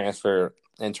this to transfer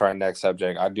into our next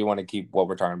subject. I do want to keep what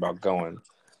we're talking about going.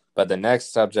 But the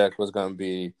next subject was going to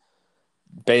be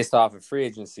based off of free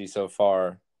agency so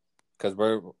far, because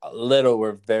we're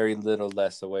very little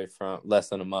less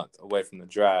than a month away from the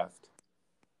draft.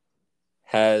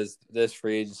 How has the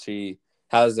free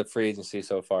agency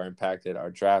so far impacted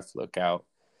our draft lookout?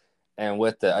 And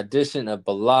with the addition of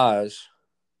Balaj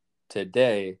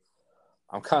today,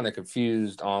 I'm kind of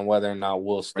confused on whether or not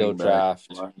we'll still draft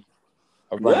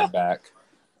a running back.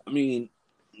 I mean,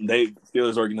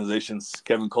 Steelers organizations,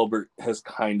 Kevin Colbert has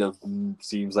kind of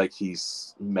seems like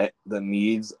he's met the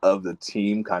needs of the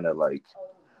team, kind of like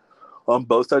on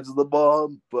both sides of the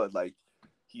ball, but like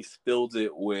he's filled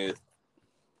it with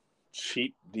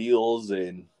cheap deals,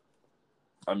 and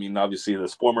I mean, obviously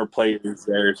there's former players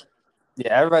there.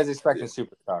 Yeah, everybody's expecting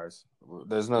superstars.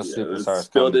 There's no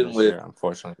superstars filled coming in this with, year,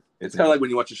 unfortunately. It's kind of like when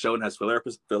you watch a show and has filler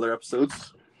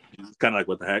episodes. It's kind of like,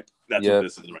 what the heck? That's what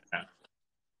this is right now.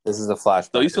 This is a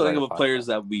flashback. So you still think of players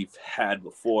that we've had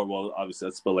before. Well, obviously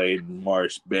that's Spillane,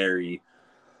 Marsh, Barry.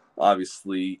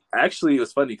 Obviously, actually, it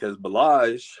was funny because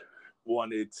Balaj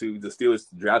wanted the Steelers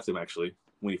to draft him actually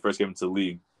when he first came into the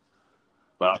league.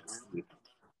 But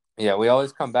yeah, we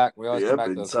always come back. We always come back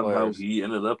to and those somehow players. he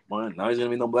ended up winning. Now he's gonna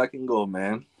be no black and gold,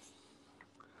 man.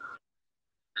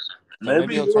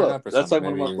 Maybe he'll turn up or that's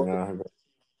something. like one of my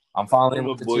I'm following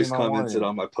one of my boys commented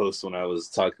on my post when I was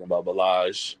talking about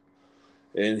Balaj,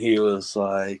 and he was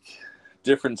like,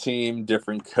 "Different team,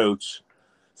 different coach."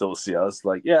 So we'll see. I was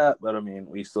like, "Yeah, but I mean,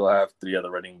 we still have 3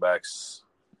 other running backs."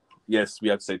 Yes, we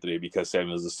have to say 3 because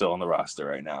Samuels is still on the roster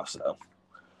right now. So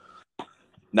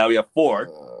now we have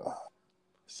 4.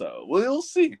 So we'll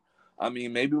see. I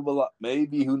mean, maybe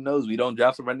who knows? We don't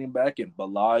draft a running back and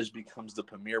Balaj becomes the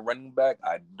premier running back.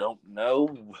 I don't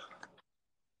know.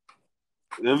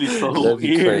 That'd be so That'd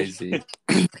be weird. Crazy.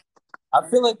 I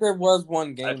feel like there was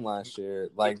one game last year.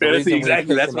 Like the reason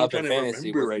exactly. we picked That's him what up I'm in trying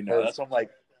fantasy to remember right now. That's what I'm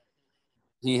like.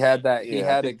 He had that. He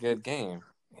had a good game.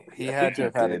 He had to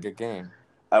have had a good game.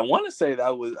 I want to say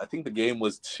that was. I think the game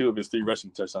was 2 of his 3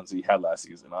 rushing touchdowns he had last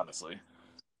season. Honestly,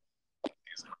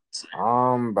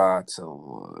 I'm about to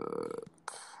look.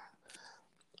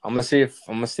 I'm gonna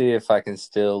see if I can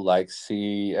still like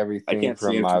see everything I can't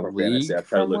from see my from league. fantasy. I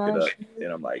try to look it up,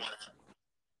 and I'm like,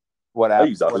 what app?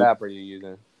 What app are you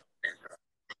using?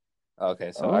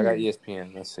 Okay, so I got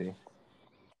ESPN. Let's see.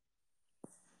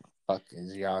 Fuck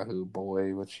is Yahoo,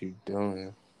 boy? What you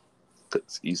doing?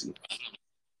 It's easy.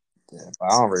 Yeah, but I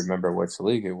don't remember which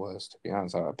league it was. To be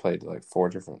honest, I played like 4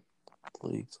 different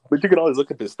leagues. But you can always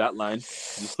look at the stat line.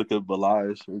 Just look at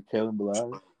Balaj or Kalen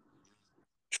Balaj.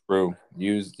 True.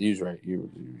 Use right. You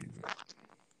right.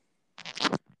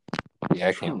 Yeah,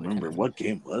 I can't remember what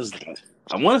game was that.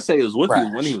 I want to say it was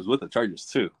when he was with the Chargers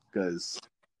too, because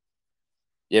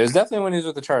it was definitely when he was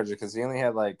with the Chargers because he only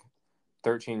had like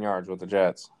 13 yards with the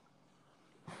Jets.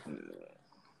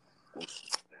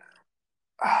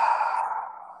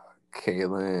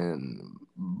 Kalen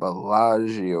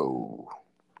Bellagio.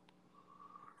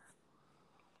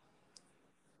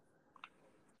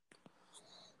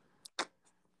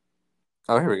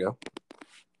 Oh, here we go.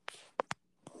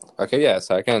 Okay, yeah,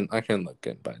 so I can look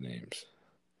good by names.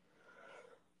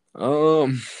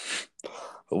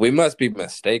 We must be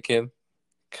mistaken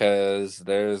because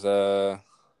there's not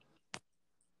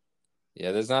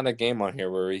a game on here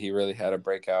where he really had a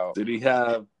breakout. Did he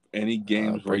have any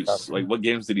games where what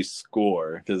games did he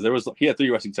score? Because he had 3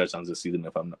 rushing touchdowns this season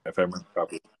if I remember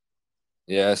properly.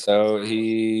 Yeah, so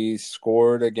he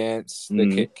scored against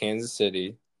the Kansas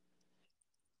City,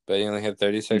 but he only had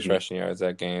 36 rushing yards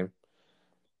that game.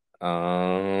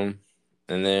 And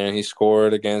then he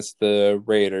scored against the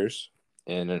Raiders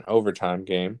in an overtime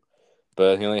game,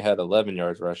 but he only had 11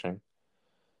 yards rushing.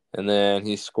 And then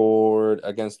he scored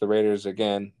against the Raiders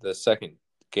again, the second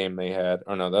game they had.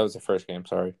 Oh, no, that was the first game,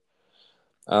 sorry.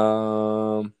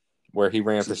 Where he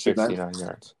ran for 69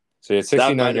 yards. So he had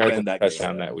 69 yards and a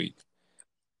touchdown that week.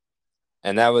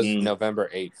 And that was November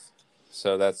 8th.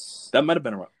 So that might have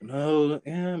been around. No,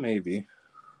 yeah, maybe.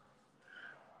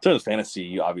 In terms of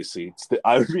fantasy, obviously,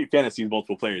 fantasy is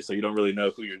multiple players, so you don't really know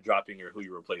who you're dropping or who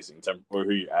you're replacing, or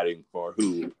who you're adding for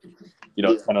who.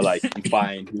 It's kind of like you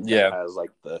find who has like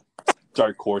the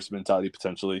dark horse mentality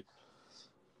potentially.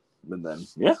 And then,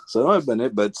 so that might have been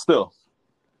it, but still.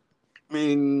 I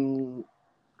mean,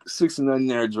 69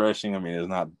 yards rushing, is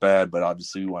not bad, but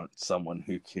obviously we want someone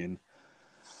who can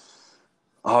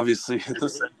obviously hit the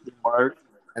century mark.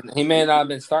 And he may not have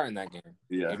been starting that game.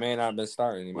 Yeah. He may not have been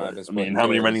starting. He might have been how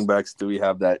many running backs do we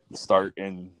have that start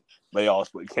and they all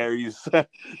split carries?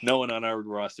 No one on our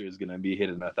roster is going to be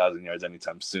hitting 1,000 yards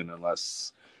anytime soon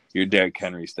unless you're Derrick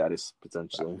Henry status,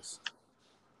 potentially.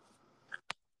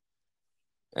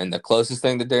 And the closest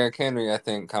thing to Derrick Henry, I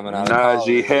think, coming out of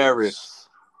Najee Harris.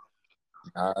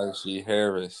 Najee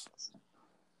Harris.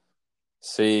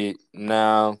 See,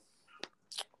 now...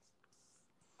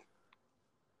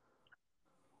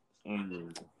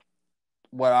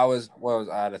 What I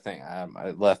had to think.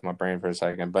 I left my brain for a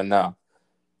second, but no.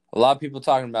 A lot of people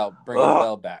talking about bringing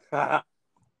Bell back.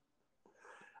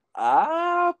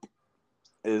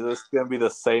 Is this gonna be the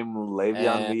same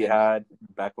Le'Veon we And had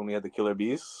back when we had the Killer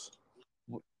Bees?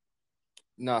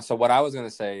 no, so what I was gonna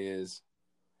say is,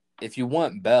 if you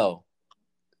want Bell,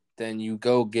 then you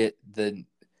go get the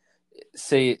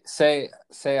say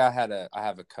I have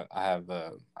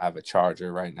a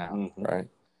Charger right now, right?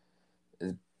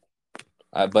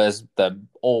 But it's the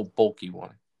old bulky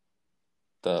one,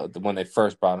 the when they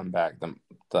first brought them back,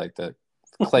 the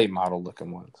clay model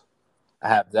looking ones. I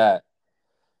have that,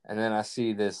 and then I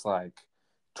see this like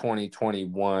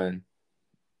 2021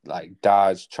 like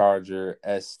Dodge Charger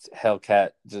S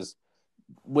Hellcat just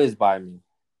whiz by me.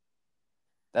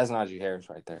 That's Najee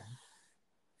Harris right there.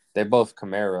 They're both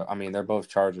Camaro. I mean, they're both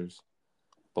Chargers.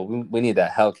 But we need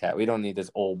that Hellcat. We don't need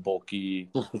this old bulky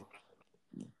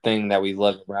thing that we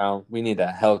lug around. We need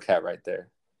that Hellcat right there.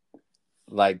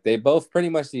 Like they both pretty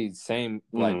much the same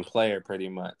like player, pretty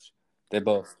much. They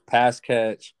both pass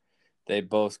catch. They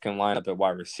both can line up at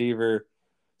wide receiver.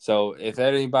 So if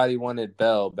anybody wanted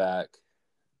Bell back,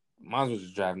 might as well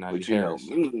just draft Najee Harris.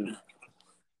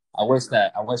 I wish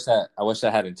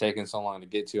that hadn't taken so long to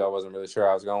get to. I wasn't really sure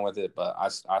I was going with it, but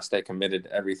I stay committed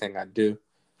to everything I do.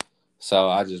 So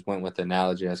I just went with the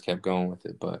analogy. I just kept going with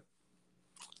it, but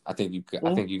I think you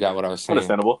got what I was saying.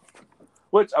 Understandable.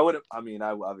 Which I wouldn't. I mean,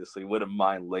 I obviously wouldn't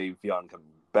mind Le'Veon coming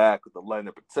back with the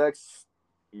lineup protects.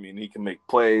 I mean, he can make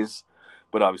plays,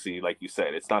 but obviously, like you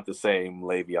said, it's not the same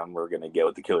Le'Veon we're gonna get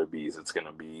with the Killer Bees. It's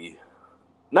gonna be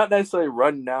not necessarily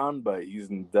run down, but he's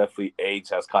definitely age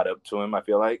has caught up to him. I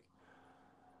feel like.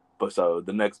 But so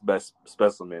the next best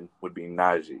specimen would be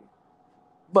Najee,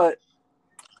 but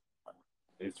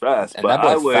he's fast. And but that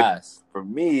boy's I would, fast. For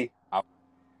me,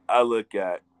 I look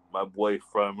at my boy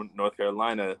from North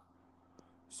Carolina.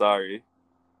 Sorry,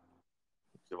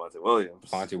 Javonte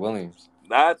Williams.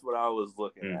 That's what I was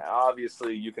looking at.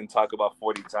 Obviously, you can talk about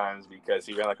 40 times because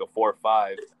he ran like a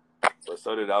 4.5, but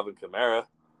so did Alvin Kamara.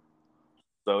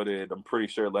 So did, I'm pretty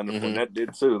sure Leonard Fournette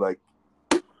did too. Like,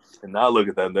 and now look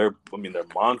at them. They're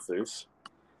monsters.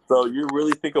 So you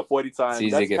really think of 40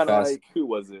 times. That's kind of like, who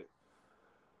was it?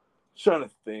 Trying to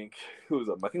think. Who was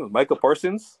it? I think it was Michael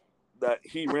Parsons. That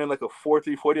he ran like a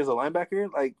 4.3 40 as a linebacker.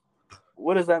 Like,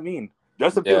 what does that mean?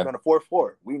 Justin Fields ran a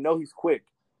 4.4. We know he's quick.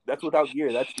 That's without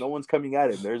gear. That's no one's coming at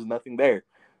him. There's nothing there.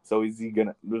 So is he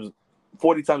gonna? There's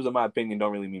 40 times, in my opinion,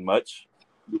 don't really mean much.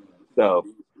 So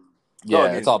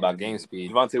yeah, it's all about game speed.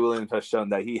 Javonte Williams has shown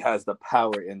that he has the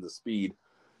power and the speed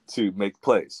to make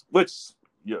plays, which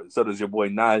so does your boy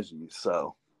Najee.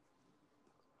 So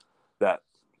that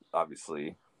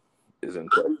obviously is in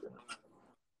question.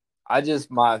 I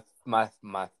just my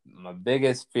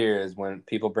biggest fear is when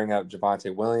people bring up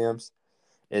Javonte Williams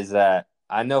is that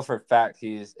I know for a fact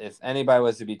if anybody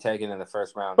was to be taken in the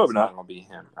first round, it's not going to be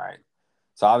him, right?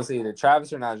 So obviously either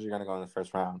Travis or Najee are going to go in the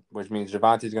first round, which means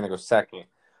Javonte's going to go second.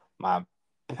 My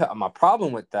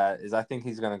problem with that is I think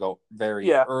he's going to go very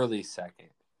early second.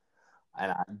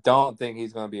 And I don't think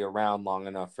he's going to be around long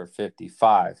enough for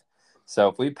 55. So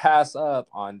if we pass up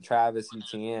on Travis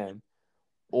Etienne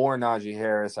or Najee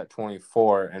Harris at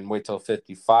 24 and wait till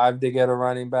 55 to get a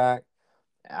running back,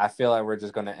 I feel like we're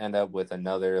just going to end up with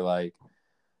another like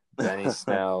Benny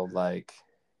Snell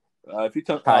if you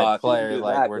type player.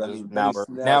 Like we're just now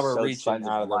we're reaching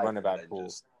out of the running back pool.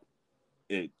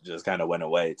 It just kind of went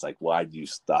away. It's like, why did you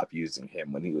stop using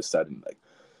him when he was starting? Like,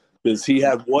 because he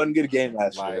had one good game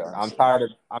last year. I'm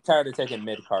tired of taking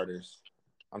mid carders.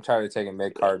 I'm tired of taking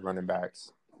mid card running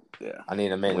backs. Yeah, I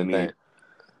need a main event.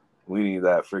 We need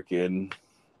that freaking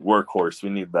workhorse. We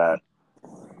need that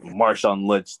Marshawn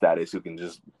Lynch status who can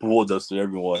just bulldoze through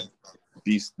everyone.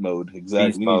 Beast mode.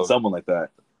 Exactly. We need someone like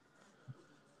that.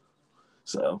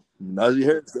 So, Najee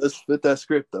Harris does fit that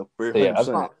script, though. Yeah, that's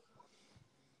not.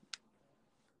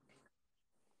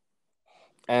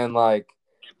 And,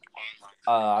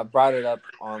 I brought it up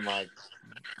on,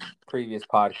 previous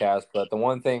podcasts, but the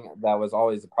one thing that was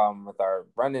always the problem with our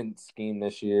running scheme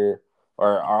this year,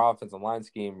 or our offensive line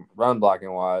scheme, run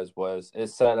blocking wise, was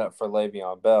it's set up for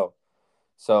Le'Veon Bell.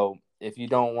 So if you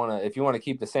want to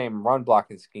keep the same run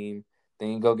blocking scheme, then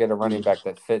you go get a running back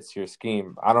that fits your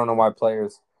scheme. I don't know why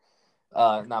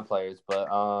not players, but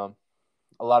a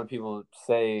lot of people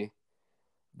say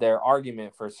their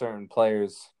argument for certain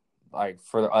players, like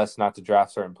for us not to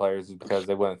draft certain players, is because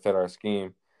they wouldn't fit our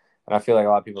scheme. And I feel like a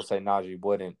lot of people say Najee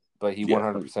wouldn't, but he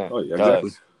 100% does.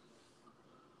 Exactly.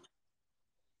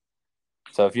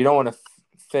 So if you don't want to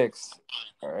fix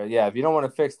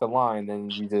the line, then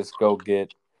you just go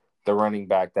get the running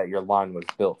back that your line was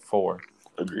built for.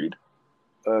 Agreed.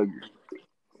 But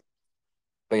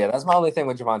yeah, that's my only thing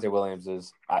with Javonte Williams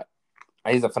is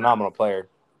he's a phenomenal player.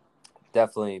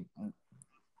 Definitely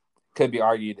could be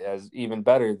argued as even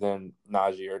better than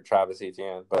Najee or Travis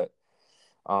Etienne. But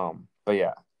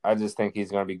yeah, I just think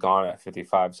he's going to be gone at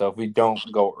 55. So if we don't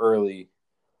go early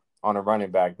on a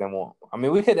running back, then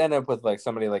we could end up with like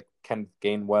somebody like Ken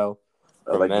Gainwell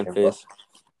from Memphis,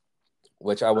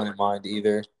 which I wouldn't mind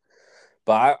either.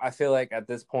 But I feel like at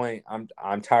this point,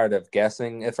 I'm tired of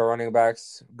guessing if a running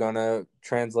back's gonna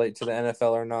translate to the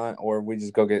NFL or not, or we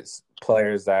just go get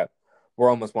players that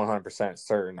we're almost 100%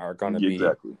 certain are gonna be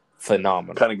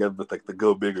phenomenal. Kind of get with like the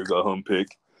go big or go home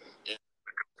pick.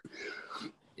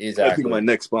 Exactly. I think in my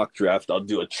next mock draft, I'll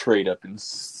do a trade up and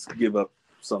give up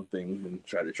something and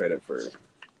try to trade up for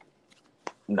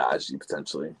Najee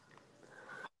potentially.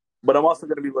 But I'm also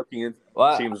going to be looking at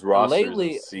teams' rosters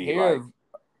and see.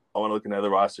 I want to look into other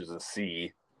rosters and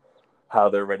see how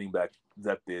their running back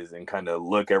depth is, and kind of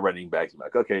look at running backs.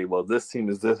 Like, okay, well, this team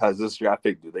has this draft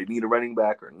pick. Do they need a running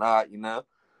back or not? You know,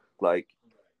 like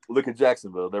look at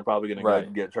Jacksonville. They're probably going to go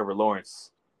and get Trevor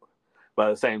Lawrence. But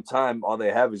at the same time, all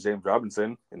they have is James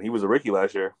Robinson, and he was a rookie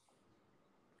last year.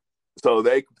 So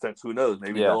they could potentially, who knows,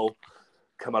 maybe they'll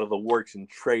come out of the works and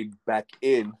trade back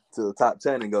in to the top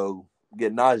 10 and go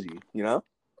get Najee, you know?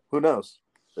 Who knows?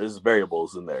 There's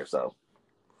variables in there, so.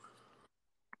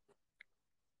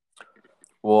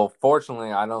 Well,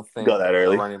 fortunately, I don't think that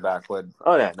early. a running back would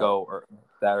go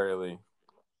that early.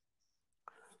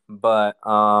 But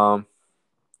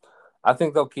I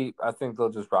think they'll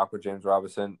just rock with James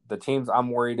Robinson. The teams I'm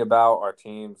worried about are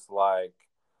teams like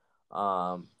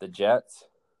the Jets,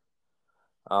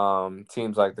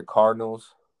 teams like the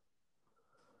Cardinals.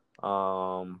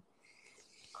 I'm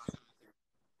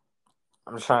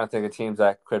just trying to think of teams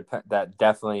that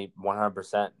definitely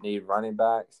 100% need running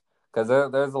backs, because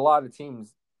there's a lot of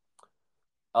teams.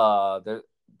 There's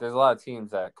a lot of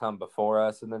teams that come before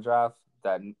us in the draft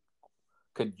that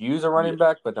could use a running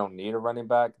back but don't need a running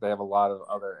back. They have a lot of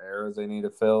other areas they need to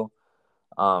fill.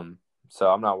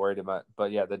 So I'm not worried about.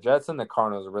 But yeah, the Jets and the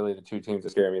Cardinals are really the two teams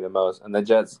that scare me the most. And the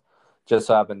Jets just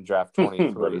so happen to draft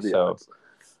 23. So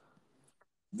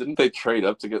didn't they trade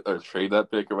up to get or trade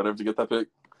that pick or whatever to get that pick?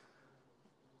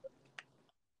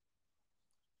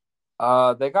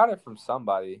 They got it from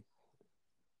somebody,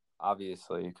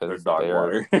 obviously, because they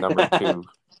are number 2.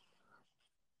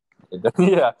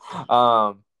 Yeah.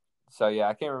 So yeah,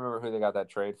 I can't remember who they got that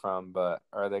trade from,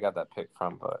 or they got that pick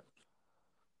from, but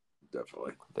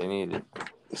definitely they need it.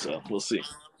 So we'll see.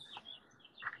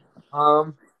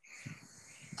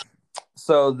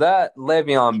 So that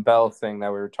Le'Veon Bell thing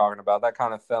that we were talking about, that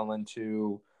kind of fell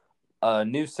into a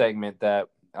new segment that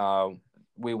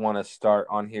we want to start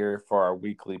on here for our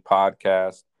weekly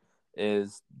podcast,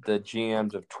 is the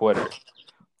GMs of Twitter.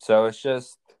 So it's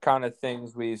just kind of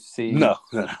things we see. No.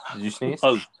 Did you sneeze?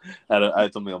 I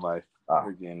had something on my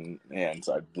freaking hand,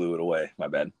 so I blew it away. My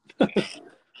bad. I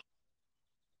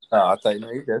thought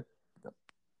you did.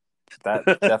 That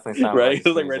definitely sounds right. Like it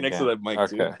was like right next to that mic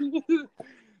too.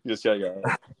 Just check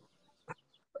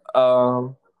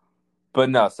out. But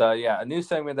no, so yeah, a new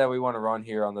segment that we want to run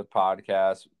here on the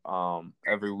podcast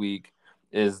every week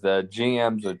is the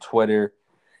GMs of Twitter.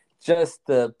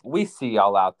 We see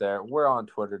y'all out there. We're on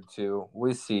Twitter too.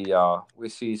 We see y'all. We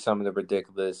see some of the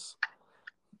ridiculous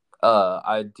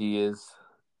ideas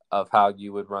of how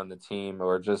you would run the team,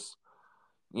 or just,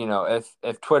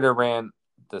 if Twitter ran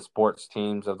the sports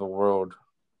teams of the world,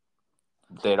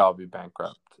 they'd all be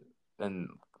bankrupt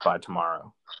by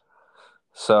tomorrow.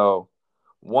 So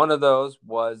one of those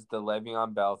was the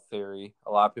Le'Veon Bell theory.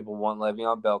 A lot of people want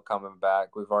Le'Veon Bell coming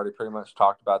back. We've already pretty much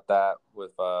talked about that with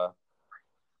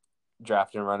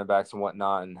drafting running backs and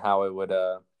whatnot, and how it would.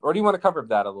 Or do you want to cover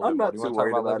that a little bit more? Do you want to talk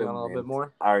about Le'Veon a little bit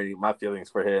more? My feelings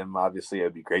for him. Obviously,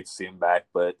 it'd be great to see him back,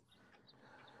 but at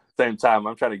the same time,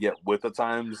 I'm trying to get with the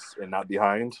times and not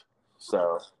behind.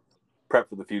 So prep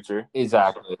for the future.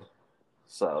 Exactly.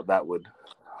 So that would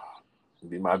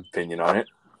be my opinion on it.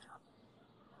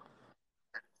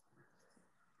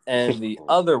 And the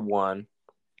other one,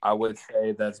 I would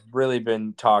say, that's really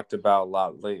been talked about a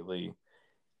lot lately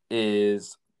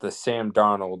is the Sam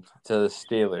Darnold to the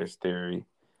Steelers theory.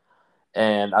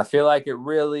 And I feel like it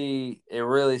really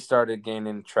started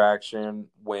gaining traction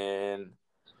when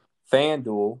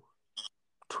FanDuel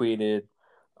tweeted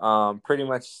pretty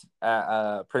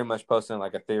much posting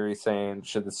like a theory saying,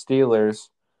 should the Steelers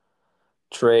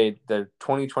trade their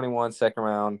 2021 second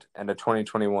round and a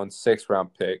 2021 sixth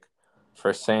round pick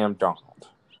for Sam Darnold?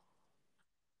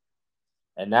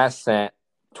 And that sent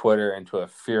Twitter into a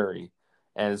fury.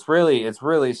 And it's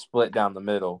really split down the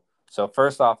middle. So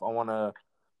first off, I want to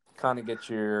kind of get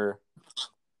your...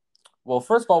 Well,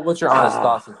 first of all, what's your honest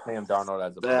thoughts of Sam Darnold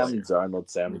as a player?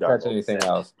 Sam Darnold. Catch anything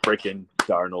else? Freaking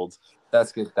Darnold.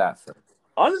 Let's get that first.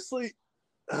 Honestly,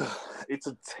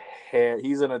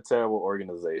 he's in a terrible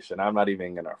organization. I'm not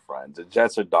even gonna front. The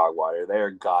Jets are dog water. They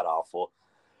are god awful.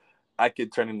 I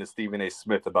could turn into Stephen A.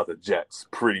 Smith about the Jets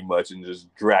pretty much and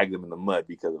just drag them in the mud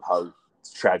because of how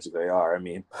tragic they are. I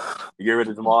mean, you get rid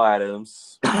of Jamal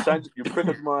Adams. You pick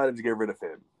up Jamal Adams, you get rid of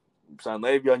him. You sign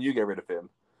Le'Veon, you get rid of him.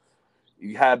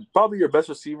 You had probably your best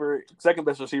receiver, second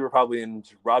best receiver, probably in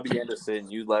Robbie Anderson.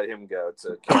 You let him go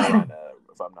to Carolina,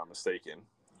 if I'm not mistaken.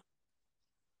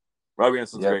 Robbie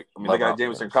Anderson's great. I mean, they got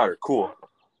Jameson Crowder, cool.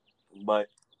 But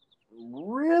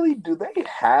really, do they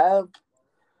have?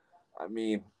 I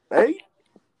mean, I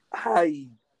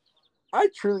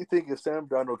truly think if Sam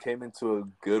Darnold came into a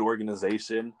good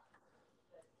organization,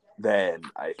 then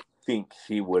I think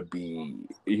he would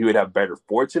have better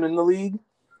fortune in the league.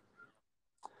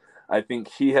 I think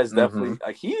he has definitely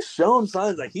he's shown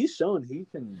signs he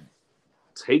can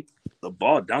take the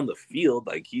ball down the field.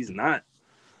 He's not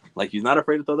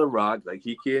afraid to throw the rock.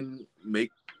 He can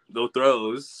make those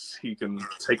throws. He can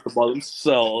take the ball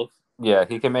himself. Yeah,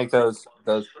 he can make those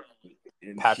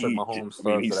Patrick Mahomes throws. I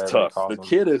mean, he's tough. The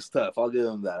kid is tough. I'll give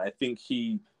him that. I think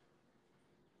he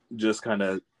just kind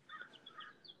of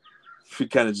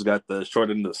just got the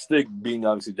short end of the stick, being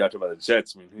obviously drafted by the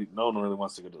Jets. I mean, no one really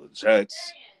wants to go to the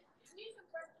Jets.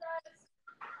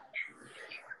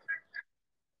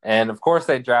 And of course,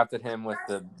 they drafted him with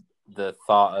the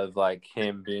thought of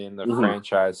him being the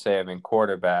franchise-saving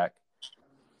quarterback.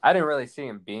 I didn't really see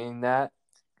him being that,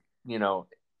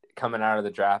 coming out of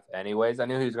the draft. Anyways, I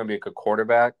knew he was going to be a good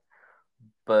quarterback,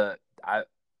 but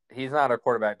he's not a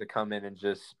quarterback to come in and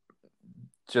just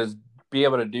be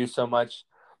able to do so much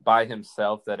by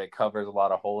himself that it covers a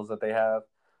lot of holes that they have,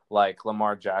 like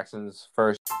Lamar Jackson's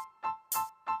first.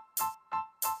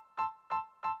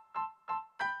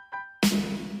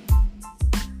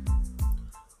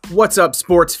 What's up,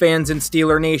 sports fans and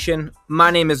Steeler Nation? My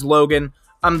name is Logan.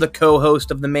 I'm the co-host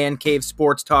of the Man Cave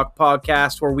Sports Talk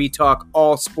podcast, where we talk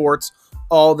all sports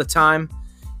all the time.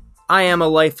 I am a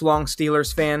lifelong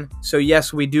Steelers fan, so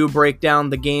yes, we do break down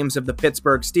the games of the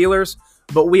Pittsburgh Steelers,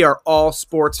 but we are all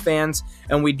sports fans,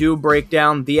 and we do break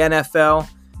down the NFL,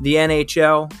 the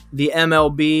NHL, the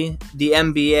MLB, the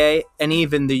NBA, and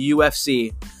even the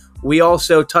UFC. We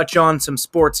also touch on some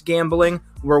sports gambling,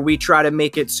 where we try to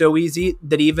make it so easy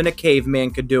that even a caveman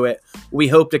could do it. We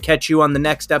hope to catch you on the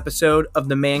next episode of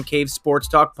the Man Cave Sports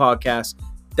Talk podcast.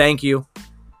 Thank you.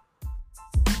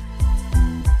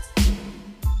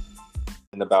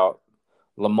 And about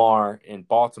Lamar in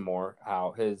Baltimore,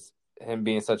 how him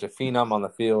being such a phenom on the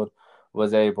field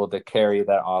was able to carry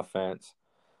that offense.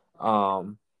 But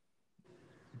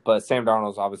Sam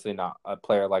Darnold's obviously not a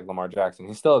player like Lamar Jackson.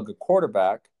 He's still a good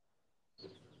quarterback,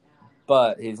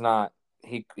 but he's not.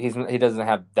 He doesn't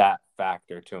have that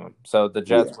factor to him. So the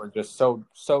Jets were just so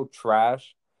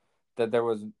trash that there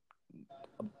was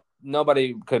no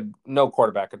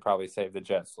quarterback could probably save the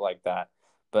Jets like that,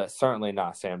 but certainly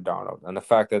not Sam Darnold. And the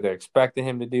fact that they're expecting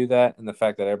him to do that, and the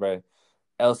fact that everybody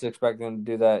else is expecting him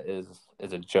to do that is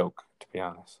a joke, to be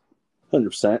honest.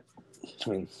 100%. I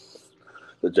mean,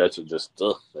 the Jets are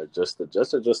the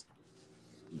Jets are just.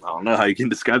 I don't know how you can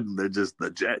describe them. They're just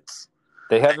the Jets.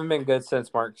 They haven't been good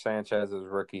since Mark Sanchez's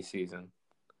rookie season.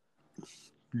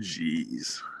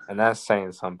 Jeez. And that's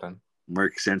saying something.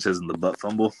 Mark Sanchez in the butt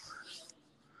fumble.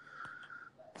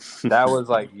 That was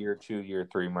year 2, year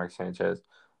 3, Mark Sanchez.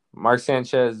 Mark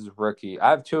Sanchez's rookie.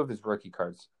 I have 2 of his rookie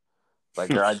cards.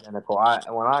 They're identical.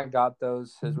 When I got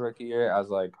his rookie year, I was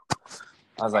like,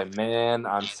 man,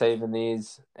 I'm saving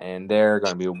these, and they're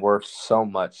going to be worth so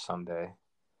much someday.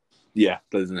 Yeah,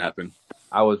 that doesn't happen.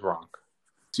 I was wrong.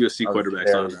 USC quarterbacks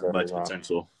don't have much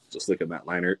potential. Just look at Matt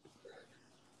Leinart.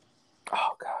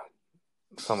 Oh, God.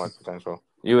 So much potential.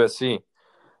 USC.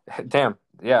 Damn.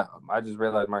 Yeah, I just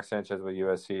realized Mark Sanchez was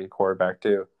USC quarterback,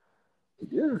 too.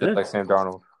 Yeah. Just like Sam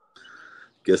Darnold.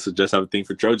 Guess I just have a thing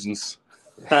for Trojans.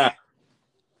 Got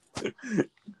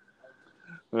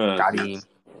him.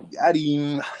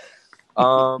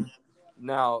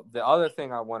 Now, the other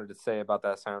thing I wanted to say about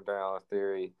that Sam Darnold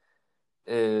theory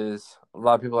is a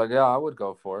lot of people are like, yeah, I would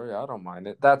go for it. Yeah, I don't mind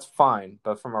it. That's fine.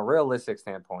 But from a realistic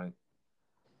standpoint,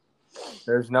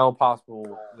 there's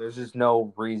just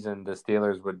no reason the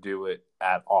Steelers would do it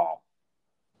at all.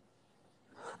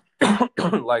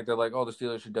 They're like, oh, the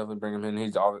Steelers should definitely bring him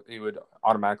in. He would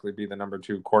automatically be the number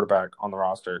 2 quarterback on the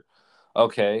roster.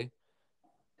 Okay.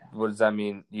 What does that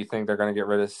mean? You think they're going to get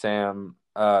rid of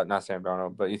not Sam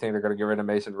Darnold, but you think they're going to get rid of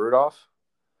Mason Rudolph?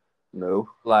 No.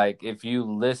 If you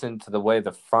listen to the way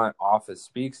the front office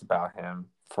speaks about him,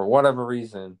 for whatever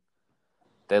reason,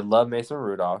 they love Mason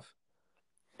Rudolph.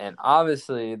 And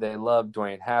obviously, they loved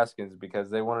Dwayne Haskins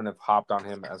because they wouldn't have hopped on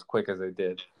him as quick as they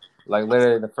did. Like,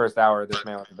 literally, the first hour this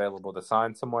man was available to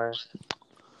sign somewhere,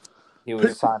 he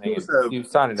was signing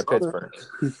to Pittsburgh.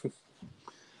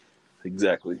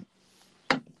 Exactly.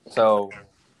 So,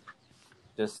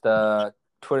 just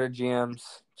Twitter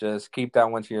GMs, just keep that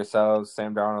one to yourselves.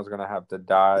 Sam Darnold's going to have to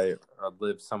die or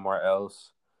live somewhere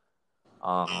else.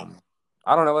 I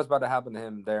don't know what's about to happen to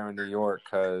him there in New York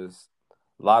because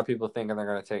a lot of people thinking they're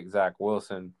going to take Zach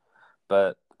Wilson,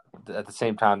 but at the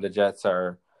same time, the Jets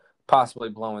are possibly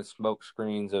blowing smoke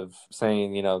screens of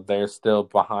saying, they're still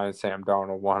behind Sam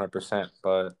Darnold 100%,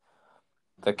 but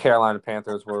the Carolina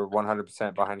Panthers were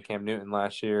 100% behind Cam Newton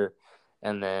last year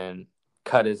and then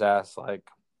cut his ass like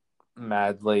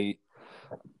mad late.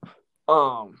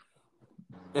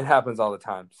 It happens all the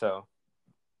time. So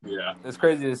yeah, it's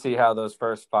crazy to see how those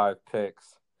first 5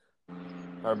 picks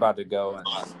are about to go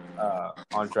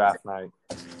on draft night.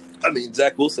 I mean,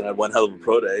 Zach Wilson had one hell of a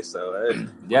pro day, so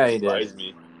yeah, he did.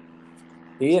 Me.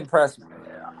 He impressed me.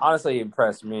 Honestly, he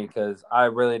impressed me because I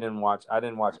really didn't watch. I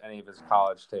didn't watch any of his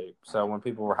college tape. So when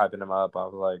people were hyping him up, I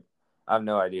was like, I have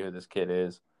no idea who this kid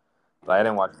is. But I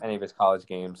didn't watch any of his college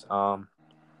games. But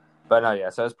no, yeah.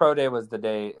 So his pro day was the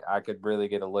day I could really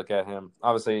get a look at him.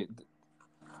 Obviously,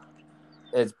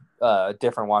 it's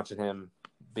different watching him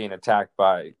being attacked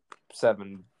by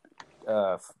 7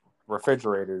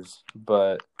 refrigerators,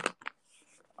 but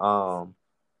no,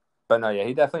 yeah,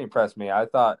 he definitely impressed me. I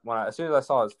thought as soon as I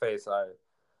saw his face,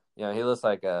 he looks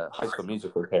like a High School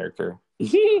Musical character.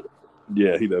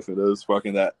 Yeah, he definitely does.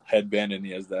 Rocking that headband, and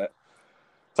he has that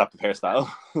type of hairstyle.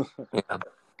 Yeah.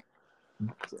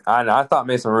 I know. I thought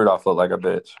Mason Rudolph looked like a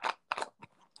bitch.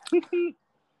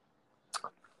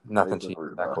 Nothing cheap.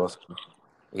 That close.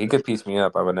 He could piece me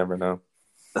up. I would never know.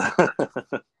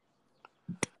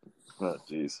 Oh,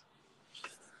 jeez.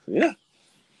 Yeah.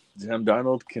 Sam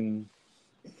Darnold can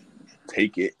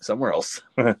take it somewhere else.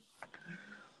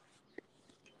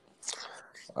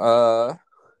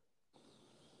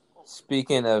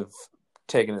 Speaking of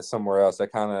taking it somewhere else,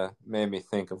 that kind of made me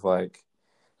think of like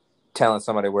telling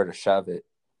somebody where to shove it.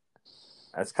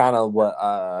 That's kind of what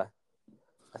I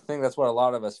think that's what a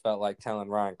lot of us felt like telling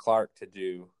Ryan Clark to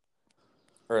do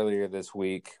earlier this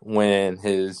week when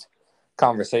his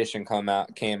conversation came out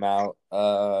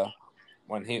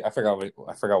when I forgot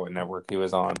what network he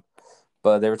was on,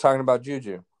 but they were talking about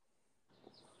Juju.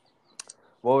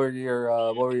 What were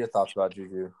your thoughts about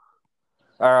Juju?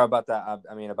 Or about that?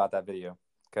 I mean about that video,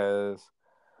 because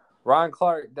Ryan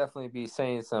Clark definitely be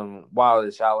saying some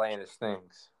wildish, outlandish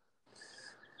things.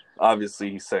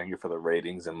 Obviously, he's saying it for the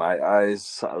ratings. In my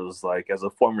eyes, I was like, as a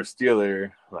former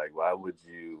Steeler, like, why would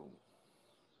you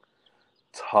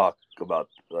talk about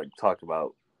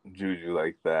Juju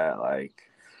like that? Like,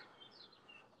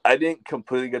 I didn't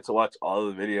completely get to watch all of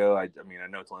the video. I mean, I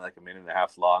know it's only like a minute and a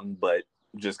half long, but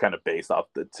just kind of based off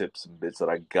the tips and bits that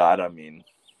I got, I mean,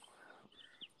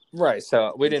 right.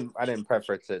 So I didn't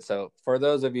preference it. So for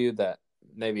those of you that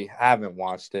maybe haven't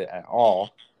watched it at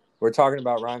all, we're talking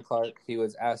about Ryan Clark. He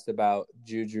was asked about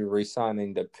Juju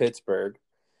re-signing to Pittsburgh,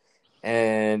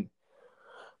 and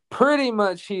pretty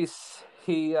much he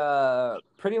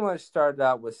pretty much started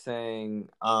out with saying,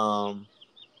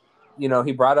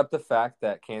 he brought up the fact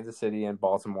that Kansas City and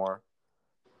Baltimore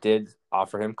did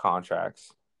offer him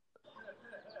contracts.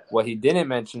 What he didn't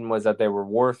mention was that they were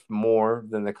worth more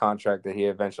than the contract that he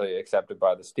eventually accepted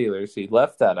by the Steelers. He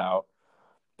left that out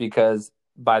because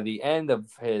by the end of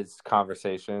his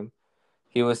conversation,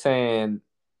 he was saying,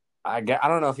 I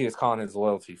don't know if he was calling his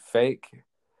loyalty fake,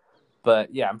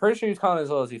 but yeah, I'm pretty sure he was calling his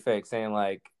loyalty fake, saying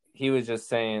like he was just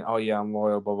saying, oh yeah, I'm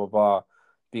loyal, blah, blah, blah,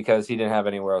 because he didn't have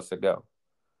anywhere else to go.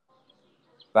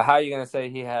 But how are you going to say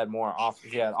he had more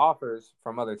offers? He had offers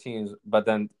from other teams, but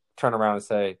then turn around and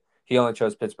say he only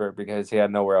chose Pittsburgh because he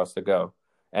had nowhere else to go.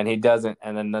 And he doesn't.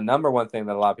 And then the number one thing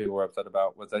that a lot of people were upset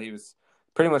about was that he was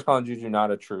pretty much calling Juju not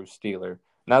a true Steeler. And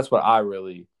that's what I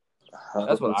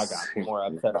got more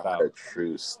upset about. A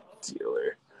true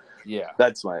Steeler. Yeah.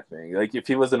 That's my thing. Like, if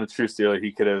he wasn't a true Steeler,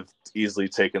 he could have easily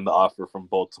taken the offer from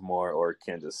Baltimore or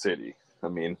Kansas City. I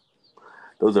mean,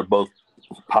 those are both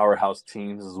powerhouse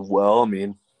teams as well. I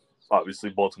mean,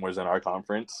 obviously Baltimore's in our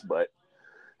conference, but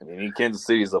I mean, Kansas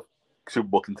City is a Super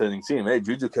Bowl contending team. Hey,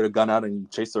 Juju could have gone out and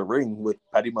chased a ring with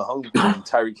Patty Mahomes and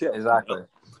Tyreek Hill. Exactly.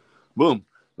 Boom.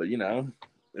 But,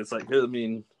 it's like, I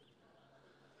mean,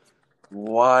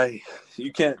 why?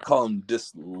 You can't call him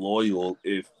disloyal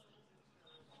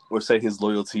or say his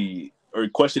loyalty, or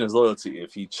question his loyalty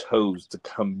if he chose to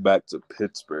come back to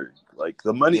Pittsburgh. Like,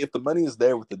 if the money is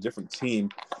there with a different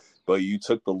team, but you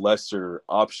took the lesser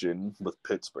option with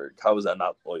Pittsburgh, how is that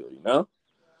not loyal,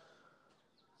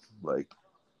 Like,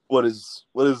 what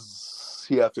does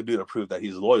he have to do to prove that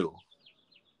he's loyal?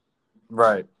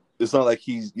 Right. It's not like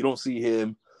you don't see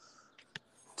him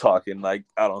talking like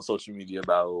out on social media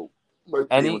about with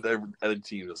other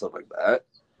teams and stuff like that.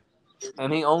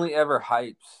 And he only ever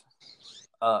hypes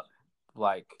up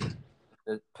like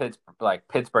the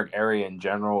Pittsburgh area in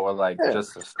general, or like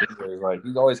just the Steelers. Like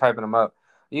he's always hyping them up.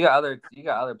 You got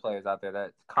other players out there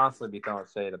that constantly be throwing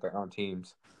shade at their own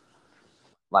teams.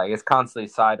 Like it's constantly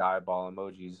side eyeball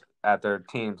emojis at their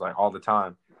teams like all the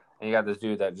time. And you got this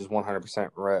dude that just 100%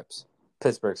 reps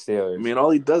Pittsburgh Steelers. I mean, all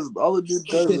the dude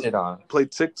does is play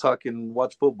TikTok and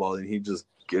watch football, and he just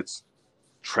gets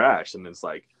trashed. And it's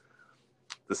like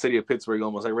the city of Pittsburgh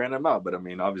almost like ran him out. But I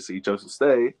mean, obviously he chose to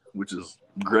stay, which is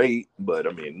great. But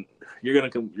I mean, you're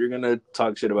gonna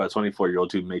talk shit about a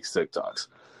 24-year-old who makes TikToks.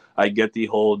 I get the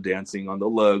whole dancing on the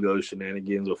logo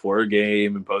shenanigans before a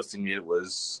game and posting it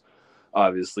was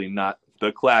obviously not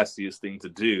the classiest thing to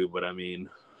do. But I mean,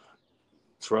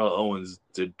 did Terrell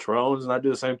Owens not do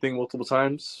the same thing multiple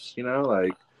times? You know,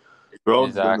 like Terrell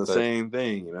Owens done the same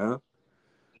thing. You know.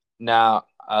 Now,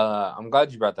 I'm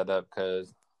glad you brought that up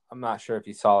because I'm not sure if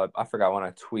you saw it. I forgot when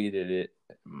I tweeted it.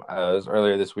 It was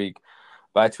earlier this week,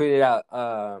 but I tweeted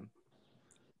out.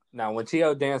 Now, when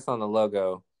T.O. danced on the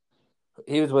logo,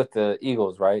 he was with the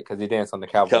Eagles, right? Because he danced on the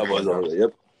Cowboys.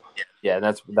 Yep. Yeah,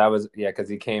 because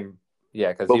he came.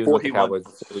 Yeah, because he was with the Cowboys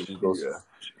before the Eagles. Yeah.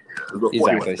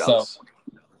 Exactly. So,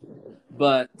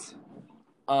 but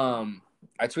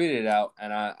I tweeted it out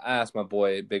and I asked my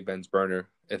boy Big Ben's burner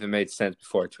if it made sense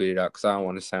before I tweeted it out because I don't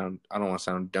want to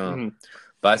sound dumb. Mm-hmm.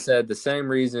 But I said the same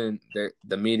reason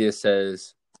the media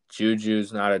says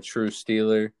Juju's not a true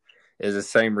Steeler is the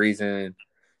same reason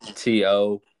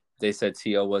T.O. They said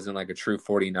T.O. wasn't like a true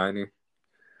 49er.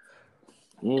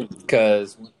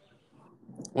 Because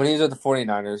when he was with the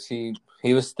 49ers,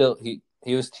 he was still he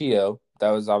was T.O.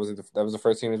 That was the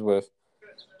first team he was with.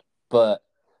 But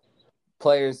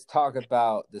players talk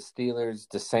about the Steelers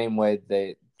the same way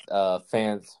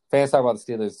fans talk about the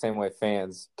Steelers the same way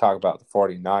fans talk about the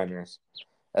 49ers,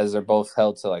 as they're both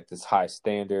held to like this high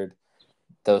standard,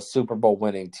 those Super Bowl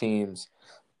winning teams.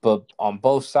 But on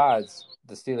both sides,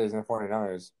 the Steelers and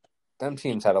 49ers, them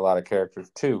teams had a lot of characters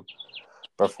too.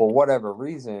 But for whatever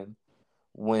reason,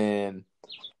 when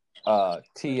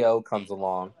T.O. comes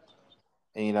along,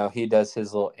 and, he does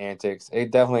his little antics,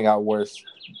 it definitely got worse.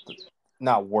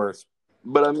 Not worse,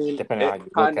 but I mean, depending on how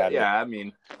you look at it. Yeah, I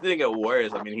mean, it didn't get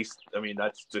worse. I mean,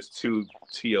 that's just who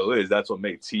T.O. is. That's what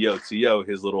makes T.O.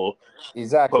 His little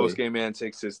post-game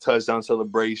antics, his touchdown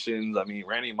celebrations. I mean,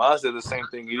 Randy Moss did the same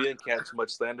thing. He didn't catch much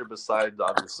slander besides,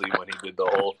 obviously, when he did the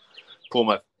whole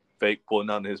pulling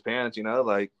down his pants,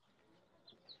 like,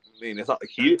 I mean, it's not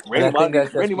like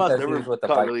Randy Moss never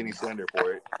caught really any slander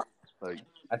for it. Like,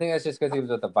 I think that's just because he was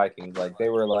with the Vikings. Like, they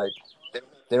were like,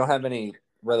 they don't have any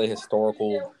really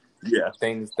historical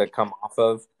things that come off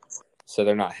of, so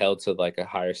they're not held to like a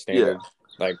higher standard.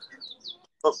 Like,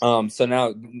 so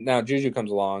now Juju comes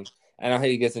along, and I know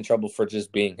he gets in trouble for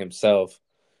just being himself.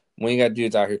 When you got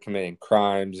dudes out here committing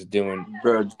crimes, Juju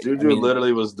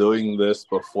literally was doing this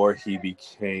before he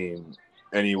became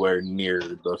anywhere near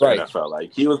the NFL.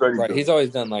 Like, he was already He's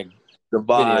always done like the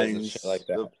vines and shit like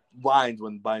that. The vines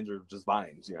when vines are just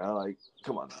vines, like,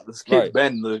 come on now. This kid's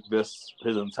been this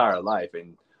his entire life,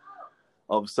 and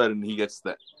all of a sudden he gets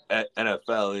the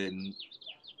NFL, and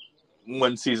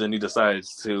one season he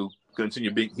decides to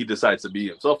he decides to be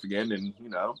himself again, and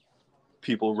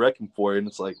people wreck him for it, and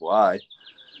it's like, why?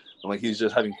 I'm like, he's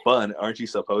just having fun. Aren't you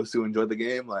supposed to enjoy the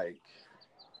game? Like,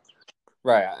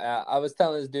 right. I was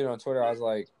telling this dude on Twitter, I was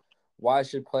like, why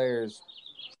should players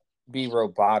be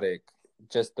robotic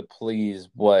just to please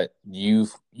what you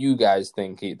guys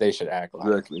think they should act like?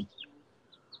 Exactly.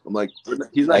 I'm like,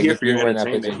 he's not here for your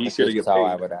entertainment. He's here to get paid. How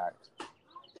I would act.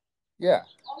 Yeah.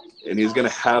 And he's gonna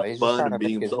have fun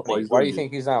being himself. Why do you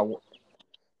think he's not?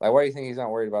 Like, why do you think he's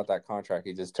not worried about that contract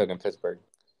he just took in Pittsburgh?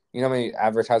 You know how many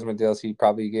advertisement deals he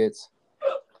probably gets?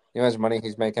 You know how much money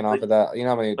he's making off of that? You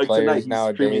know how many players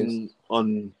nowadays? Streaming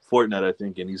on Fortnite, I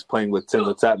think, and he's playing with Tim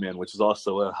the Tatman, which is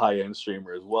also a high-end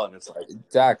streamer as well. And it's like,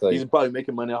 exactly, he's probably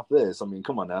making money off this. I mean,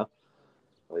 come on now,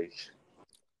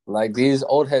 like these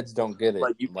old heads don't get it.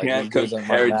 Like, you can't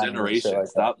compare generations. Like,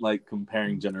 stop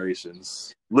comparing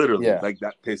generations. Literally, like,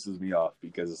 that pisses me off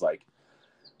because it's like,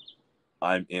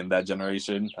 I'm in that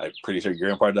generation. I'm pretty sure you're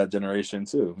in part of that generation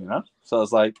too, So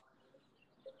it's like,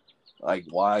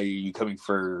 why are you coming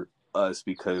for us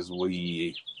because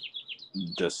we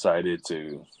decided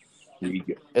to?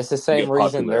 It's the same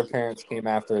reason their parents came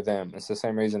after them. It's the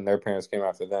same reason their parents came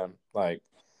after them. Like,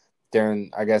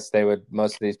 I guess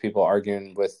most of these people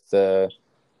arguing with the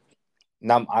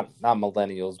not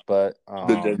millennials, but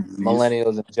The Gen Zs.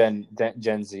 millennials and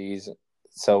Gen Zs.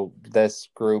 So this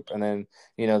group, and then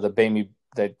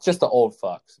just the old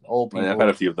fucks, old people. I've had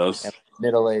a few of those. And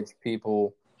middle-aged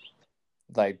people.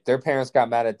 Like their parents got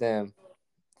mad at them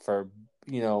for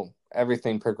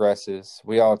everything progresses.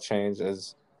 We all change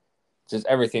as just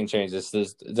everything changes.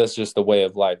 That's just the way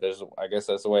of life. I guess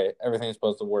that's the way everything's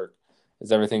supposed to work.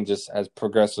 Is everything just has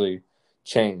progressively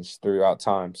changed throughout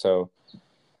time. So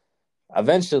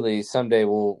eventually, someday,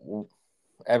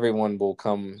 everyone will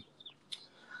come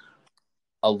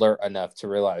alert enough to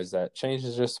realize that change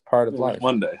is just part of life.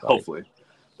 One day, hopefully.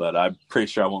 But I'm pretty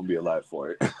sure I won't be alive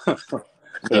for it.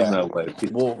 There's no way.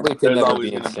 There's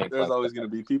always going to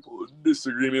be people in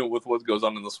disagreement with what goes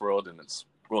on in this world, and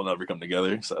we'll never come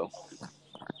together. So,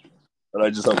 but I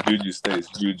just hope Juju stays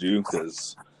Juju,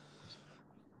 because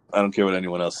I don't care what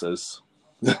anyone else says.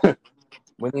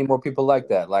 We need more people like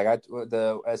that. Like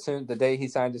the day he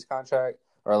signed his contract,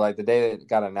 or like the day that it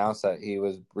got announced that he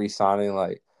was re-signing,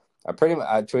 like I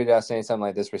tweeted out saying something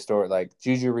like this: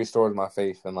 Juju restored my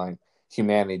faith in like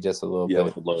humanity just a little bit,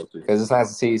 with the loyalty. Because it's nice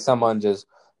to see someone just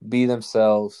be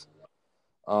themselves,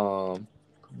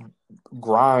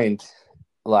 grind,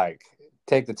 like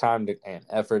take the time and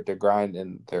effort to grind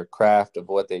in their craft of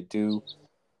what they do,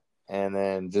 and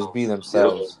then just be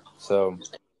themselves. So,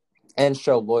 and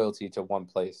show loyalty to one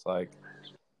place. Like,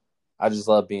 I just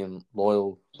love being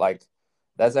loyal. Like,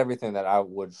 that's everything that I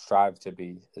would strive to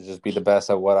be, is just be the best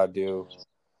at what I do,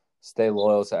 stay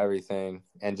loyal to everything,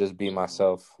 and just be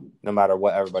myself, no matter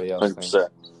what everybody else 100%. Thinks.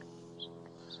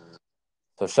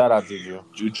 So shout out Juju.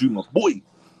 Juju, my boy.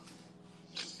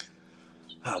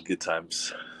 Good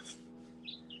times.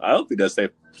 I hope he does stay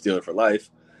Steeler for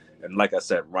life. And like I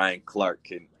said, Ryan Clark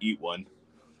can eat one.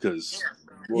 Because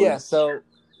so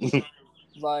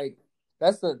like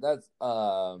that's what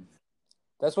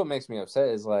makes me upset,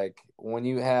 is like when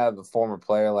you have a former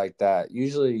player like that.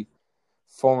 Usually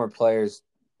former players,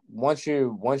 once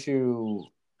you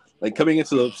like coming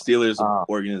into the Steelers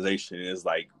organization is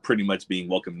like pretty much being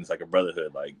welcomed. It's like a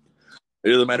brotherhood. Like it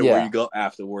doesn't matter where you go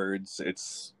afterwards.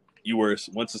 You were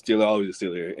once a Steeler, always a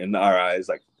Steeler in our eyes.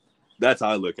 Like that's how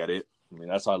I look at it. I mean,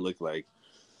 that's how I look like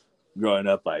growing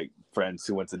up. Like friends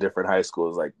who went to different high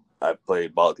schools. Like I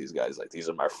played ball with these guys. Like these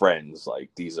are my friends.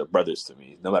 Like these are brothers to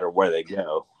me, no matter where they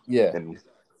go. Yeah. And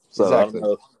so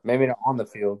exactly. Maybe not on the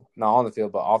field,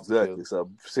 but off the field. So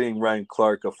seeing Ryan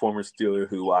Clark, a former Steeler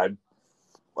who I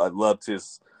loved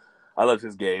his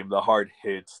game, the hard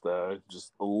hits, the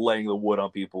just laying the wood on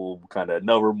people, kind of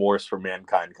no remorse for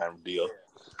mankind kind of deal.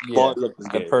 Yeah,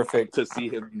 the perfect to see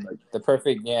him, like the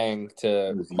perfect yang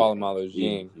to Palomalo's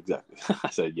yin. Exactly, I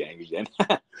said yang again,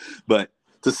 but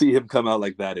to see him come out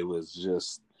like that, it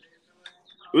was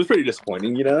pretty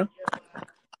disappointing, Because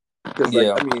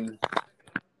I mean,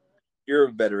 you're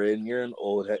a veteran, you're an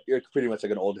old head, you're pretty much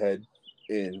like an old head,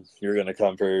 and you're gonna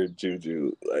come for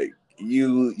Juju. Like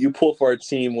you pull for a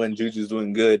team when Juju's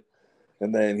doing good,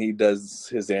 and then he does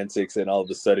his antics, and all of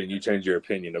a sudden you change your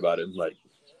opinion about him. Like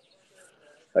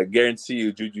I guarantee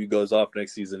you, Juju goes off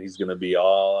next season, he's gonna be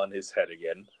on his head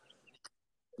again.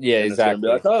 Yeah, and exactly.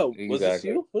 It's gonna be like, was this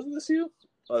you? Wasn't this you?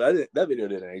 Oh, that video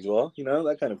didn't age well.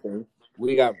 That kind of thing.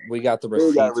 We got the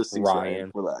receipts,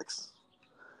 Ryan. Relax.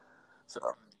 So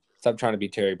stop trying to be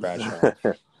Terry Bradshaw.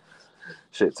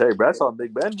 Shit, Terry Bradshaw and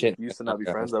Big Ben used to not be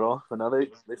friends at all, but now they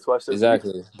switched.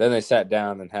 Exactly. Then they sat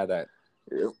down and had that.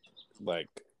 Yep. Like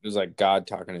it was like God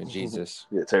talking to Jesus.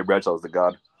 Yeah, Terry Bradshaw was the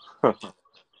God.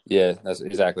 Yeah, that's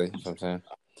exactly what I'm saying.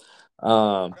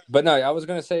 But no, I was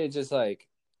gonna say just like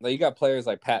you got players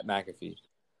like Pat McAfee.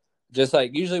 Just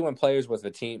like usually when players with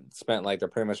a team spent like their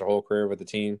pretty much their whole career with the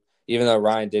team, even though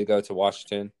Ryan did go to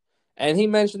Washington, and he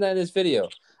mentioned that in his video.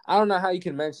 I don't know how you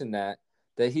can mention that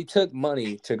he took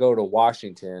money to go to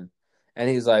Washington, and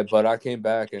he's like, but I came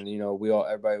back and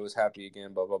everybody was happy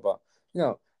again, blah blah blah.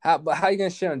 How you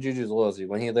gonna shit on Juju's loyalty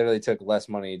when he literally took less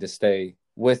money to stay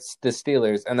with the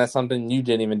Steelers, and that's something you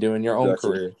didn't even do in your own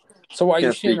career. So why are you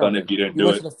shitting on him?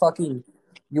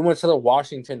 You went to the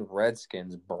Washington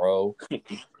Redskins, bro.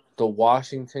 The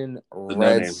Washington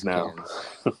Redskins. Now.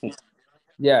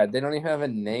 Yeah, they don't even have a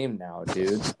name now,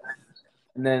 dude.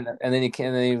 And then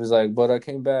he was like, but I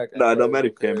came back. No, no matter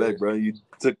if you came back, bro. You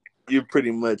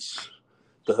pretty much,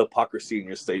 the hypocrisy in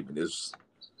your statement is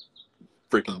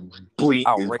freaking bleak,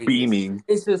 beaming.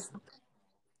 It's just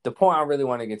the point I really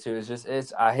want to get to is just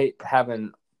I hate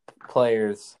having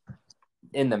players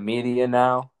in the media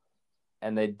now,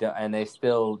 and they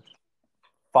still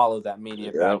follow that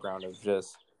media background of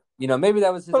just maybe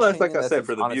that was his that's like I said,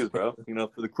 for the views, bro.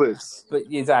 For the clicks. But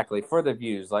exactly for the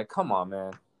views. Like, come on,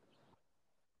 man.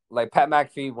 like Pat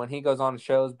McAfee, when he goes on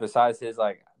shows, besides the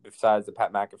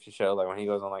Pat McAfee show, like when he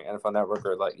goes on like NFL Network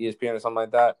or like ESPN or something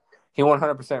like that, he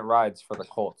 100% rides for the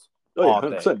Colts. Oh yeah, all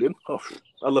 100%, day. dude. Oh,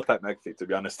 I love Pat McAfee, to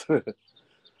be honest.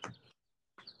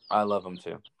 I love him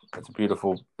too. It's a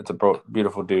beautiful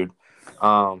dude.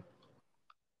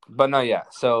 But no, yeah.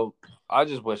 So I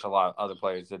just wish a lot of other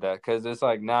players did that because it's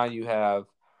like now you have.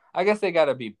 I guess they got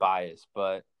to be biased,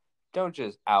 but don't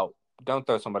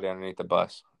throw somebody underneath the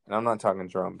bus. And I'm not talking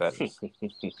Jerome Bettis.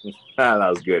 That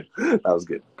was good. That was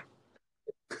good.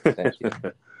 Thank you.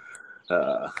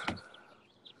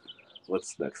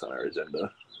 What's next on our agenda?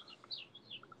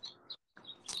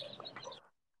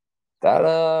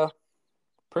 That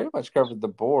pretty much covered the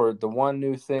board. The one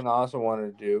new thing I also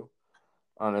wanted to do,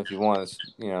 I don't know if you want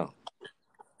to,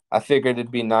 I figured it'd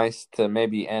be nice to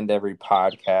maybe end every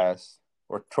podcast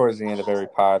or towards the end of every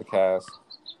podcast,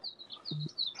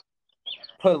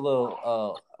 put a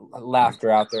little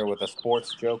laughter out there with a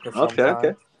sports joke of some Okay.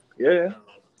 kind. Yeah.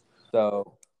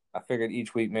 So I figured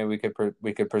each week maybe we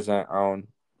could present our own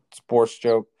sports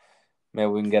joke. Maybe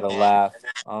we can get a laugh.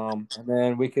 And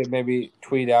then we could maybe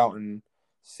tweet out and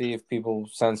see if people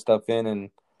send stuff in, and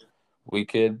we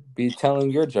could be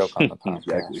telling your joke on the podcast.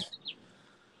 Exactly.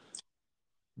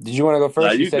 Did you want to go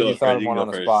first? You You said go you thought first. of one on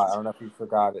the first. spot. I don't know if you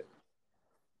forgot it.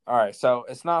 All right, so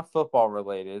it's not football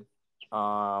related.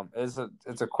 It's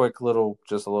a quick little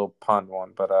pun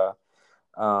one, but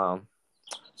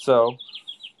so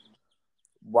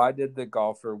why did the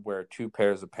golfer wear 2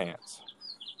 pairs of pants?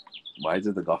 Why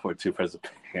did the golfer wear 2 pairs of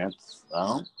pants?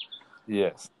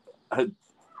 Yes. I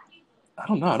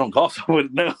don't know. I don't golf, so I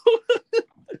wouldn't know.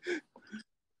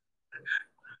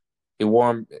 He wore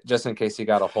them just in case he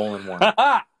got a hole in one.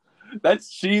 That's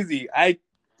cheesy. I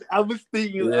was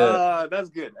thinking, that's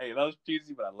good. Hey, that was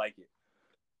cheesy, but I like it.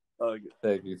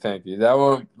 Thank you. That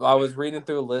one, I was reading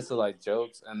through a list of like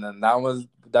jokes, and then that was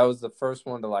the first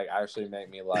one to like actually make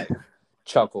me like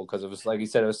chuckle because it was like you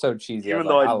said, it was so cheesy. Even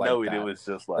though I know it was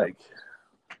just like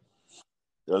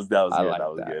that was good. That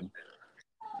was good.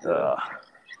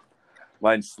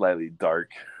 Mine's slightly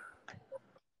dark.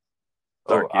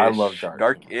 Dark-ish. I love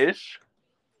dark-ish.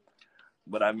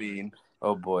 But I mean,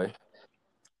 oh boy,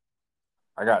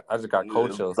 I just got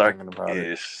cold chills thinking about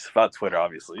it. It's about Twitter,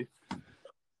 obviously.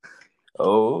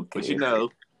 Oh, but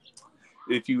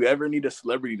if you ever need a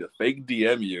celebrity to fake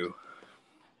DM you,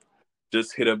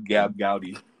 just hit up Gab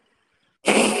Gowdy.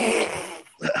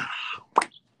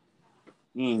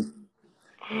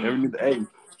 Never need the egg.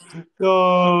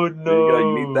 Oh no! There you go.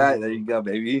 You need that. There you go,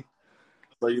 baby.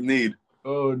 That's all you need.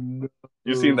 Oh no!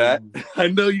 You seen that? I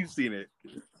know you've seen it.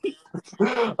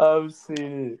 I've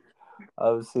seen it.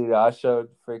 I showed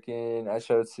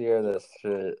Sierra this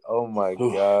shit. Oh my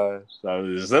god!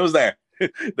 It was there.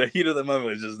 The heat of the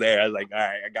moment was just there. I was like, all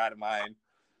right, I got it, mine.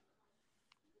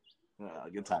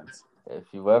 Good times. If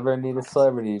you ever need a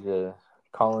celebrity to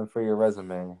call in for your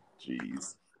resume,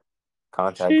 jeez,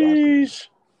 contact Gabby.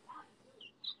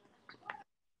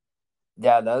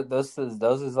 Yeah, those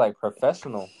is like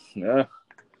professional. Yeah.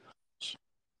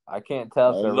 I can't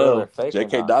tell if they're real or fake.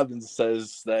 J.K. Dobbins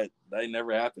says that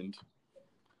never happened.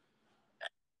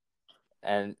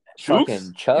 And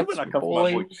fucking Chuck, you better not come for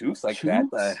my boy Chooks like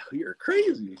that. You're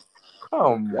crazy.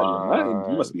 Come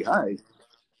on, you must be high.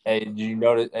 Hey, did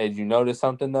you notice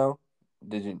something though?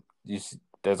 Did you see,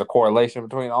 there's a correlation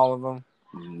between all of them?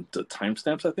 The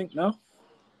timestamps, I think. No,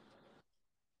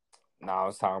 I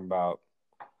was talking about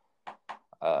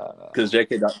because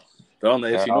J.K. Dobbins, they're on the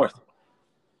AFC North.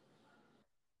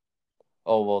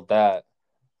 Oh well, that.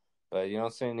 But you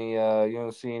don't see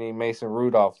any Mason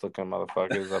Rudolph looking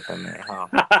motherfuckers up in there,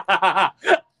 huh?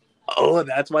 Oh,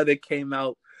 that's why they came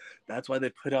out. That's why they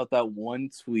put out that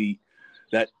one tweet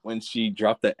that when she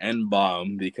dropped the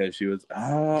N-bomb because she was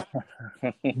yeah.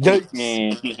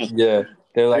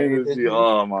 They're like,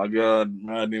 oh my god,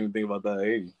 I didn't even think about that.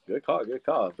 Hey, good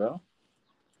call, bro.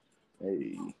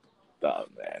 Hey, stop,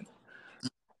 man.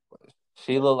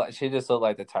 She just looked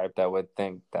like the type that would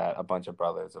think that a bunch of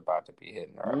brothers about to be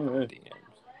hitting her DMs.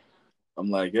 I'm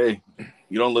like, hey,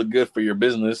 you don't look good for your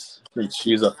business.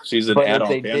 She's an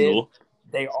add-on handle.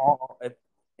 They all,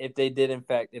 if they did, in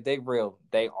fact, if they real,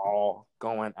 they all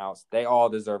going out. They all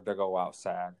deserve to go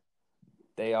outside.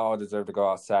 They all deserve to go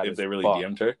outside if they really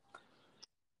DM'd her.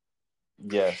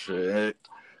 Yes. Shit.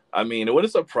 I mean, it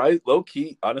wouldn't surprise low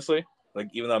key, honestly. Like,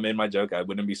 even though I made my joke, I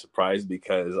wouldn't be surprised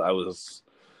because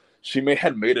she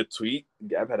had made a tweet.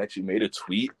 Gab had actually made a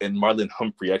tweet, and Marlon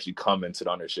Humphrey actually commented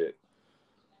on her shit.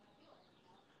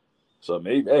 So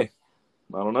maybe, hey,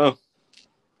 I don't know.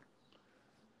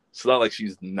 It's not like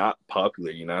she's not popular,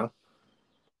 you know?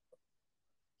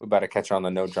 We better catch her on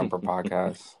the No Jumper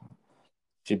podcast.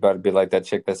 She about to be like that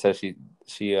chick that says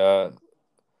she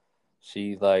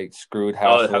like screwed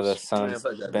half of the son's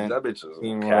bench that bitch is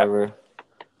team, a cap. whatever.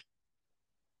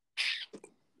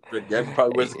 Gabby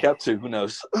probably wears a cap too. Who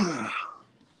knows?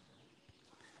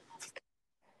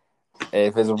 Hey,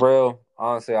 if it's real,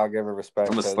 honestly, I'll give her respect.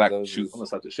 I'm gonna slap the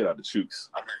shit out of Chooks.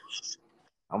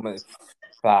 I'm gonna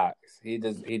facts. He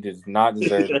does not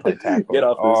deserve to play tackle. Get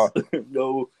off this.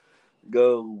 Go.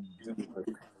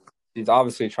 He's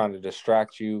obviously trying to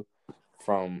distract you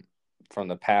from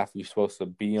the path you're supposed to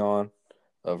be on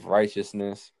of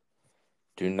righteousness.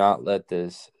 Do not let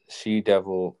this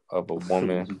she-devil of a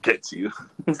woman get to you.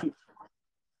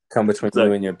 come between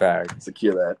you and your bag.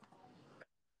 Secure that.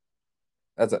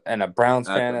 And a Browns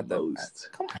fan at the most.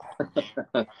 Come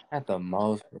on. At the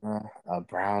most, bro. A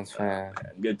Browns fan.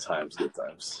 Good times.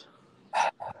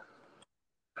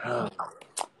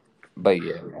 But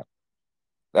yeah, man.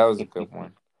 That was a good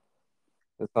one.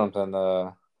 It's something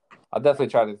I'll definitely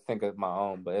try to think of my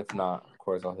own, but if not, of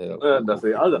course I'll hit up. I'll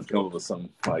definitely come up with some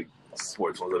like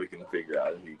sports ones that we can figure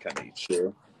out and be kind of each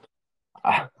share.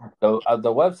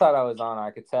 The website I was on,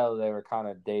 I could tell they were kind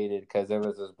of dated because there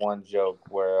was this one joke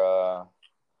where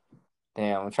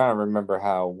damn, I'm trying to remember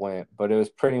how it went, but it was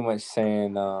pretty much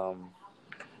saying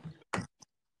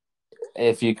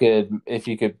if you could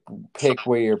pick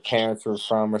where your parents were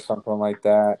from or something like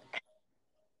that.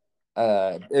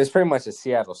 It was pretty much a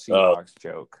Seattle Seahawks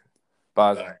joke. But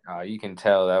I was like, you can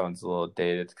tell that one's a little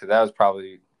dated because that was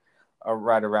probably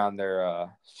right around their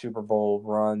Super Bowl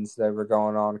runs that were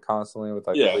going on constantly with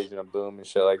like the Legion of Boom and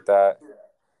shit like that.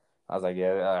 I was like,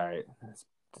 yeah, all right.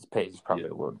 This page is probably a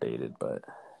little dated, but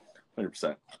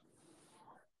 100%.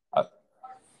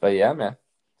 But yeah, man,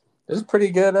 this is pretty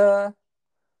good episode.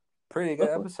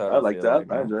 I like that.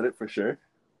 I enjoyed it for sure.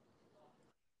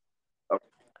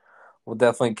 We'll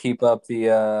definitely keep up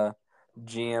the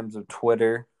GMs of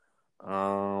Twitter.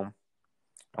 And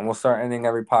we'll start ending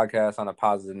every podcast on a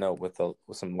positive note with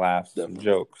some laughs, some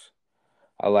jokes.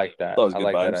 I like that. I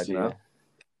like that idea. You know?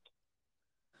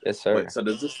 Yes, sir. Wait, so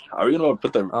are we gonna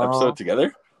put the episode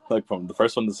together? Like from the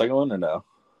first one to the second one, or no?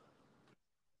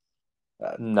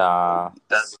 Nah.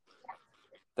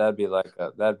 That'd be like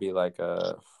a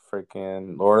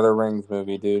freaking Lord of the Rings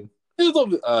movie, dude. Yeah,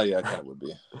 it kind of would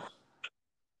be.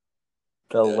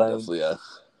 Definitely,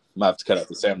 might have to cut out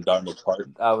the Sam Darnold part.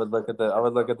 I would look at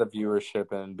the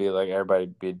viewership and be like,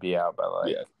 everybody would be out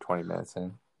by 20 minutes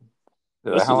in.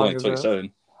 This was only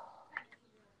 27.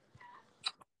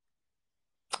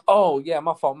 Oh yeah,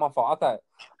 my fault. I thought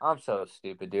I'm so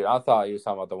stupid, dude. I thought you was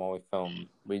talking about the one we filmed.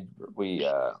 We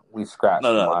scratched.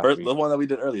 No, the one that we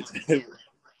did earlier today.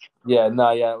 Yeah.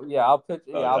 I'll put.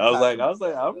 Yeah, I was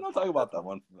like, I'm not talking about that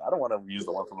one. I don't want to use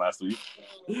the one from last week.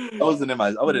 I wasn't in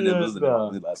my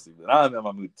mood last week, but I'm in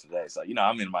my mood today. So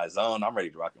I'm in my zone. I'm ready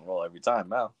to rock and roll every time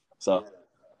now. So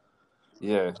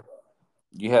yeah,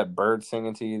 you had birds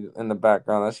singing to you in the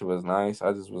background. That shit was nice.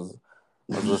 I just was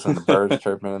listening to birds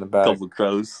chirping in the back. A couple of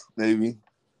crows, maybe.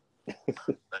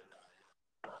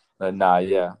 But nah,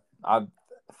 yeah, I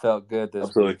felt good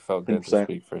this week. Felt good 100%. This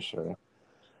week for sure.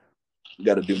 You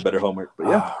got to do better homework, but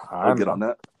yeah, I'll get on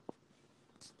that.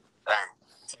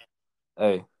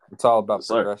 Hey, it's all about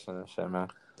progression and shit, man.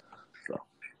 So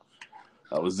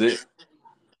that was it.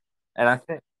 And I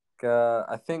think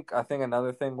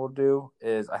another thing we'll do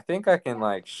is I think I can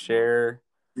like share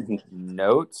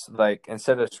notes, like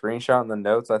instead of screenshotting the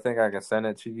notes, I think I can send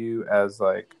it to you as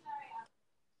like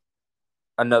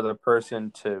another person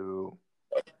to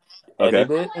edit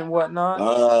it and whatnot.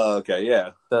 Okay,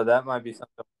 yeah. So that might be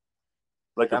something.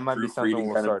 Like that might be something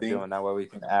we'll start doing. That way we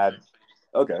can add.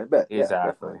 Okay, I bet.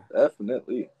 Exactly. Yeah,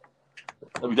 definitely.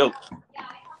 That'd be dope.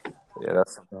 Yeah,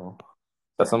 that's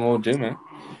something we'll do, man.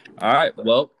 All right.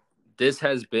 Well, this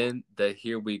has been the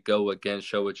Here We Go Again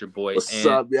show with your boy. What's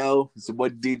up, yo? It's your boy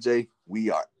DJ. We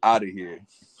are out of here.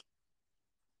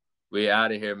 We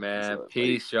out of here, man.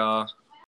 Peace, y'all.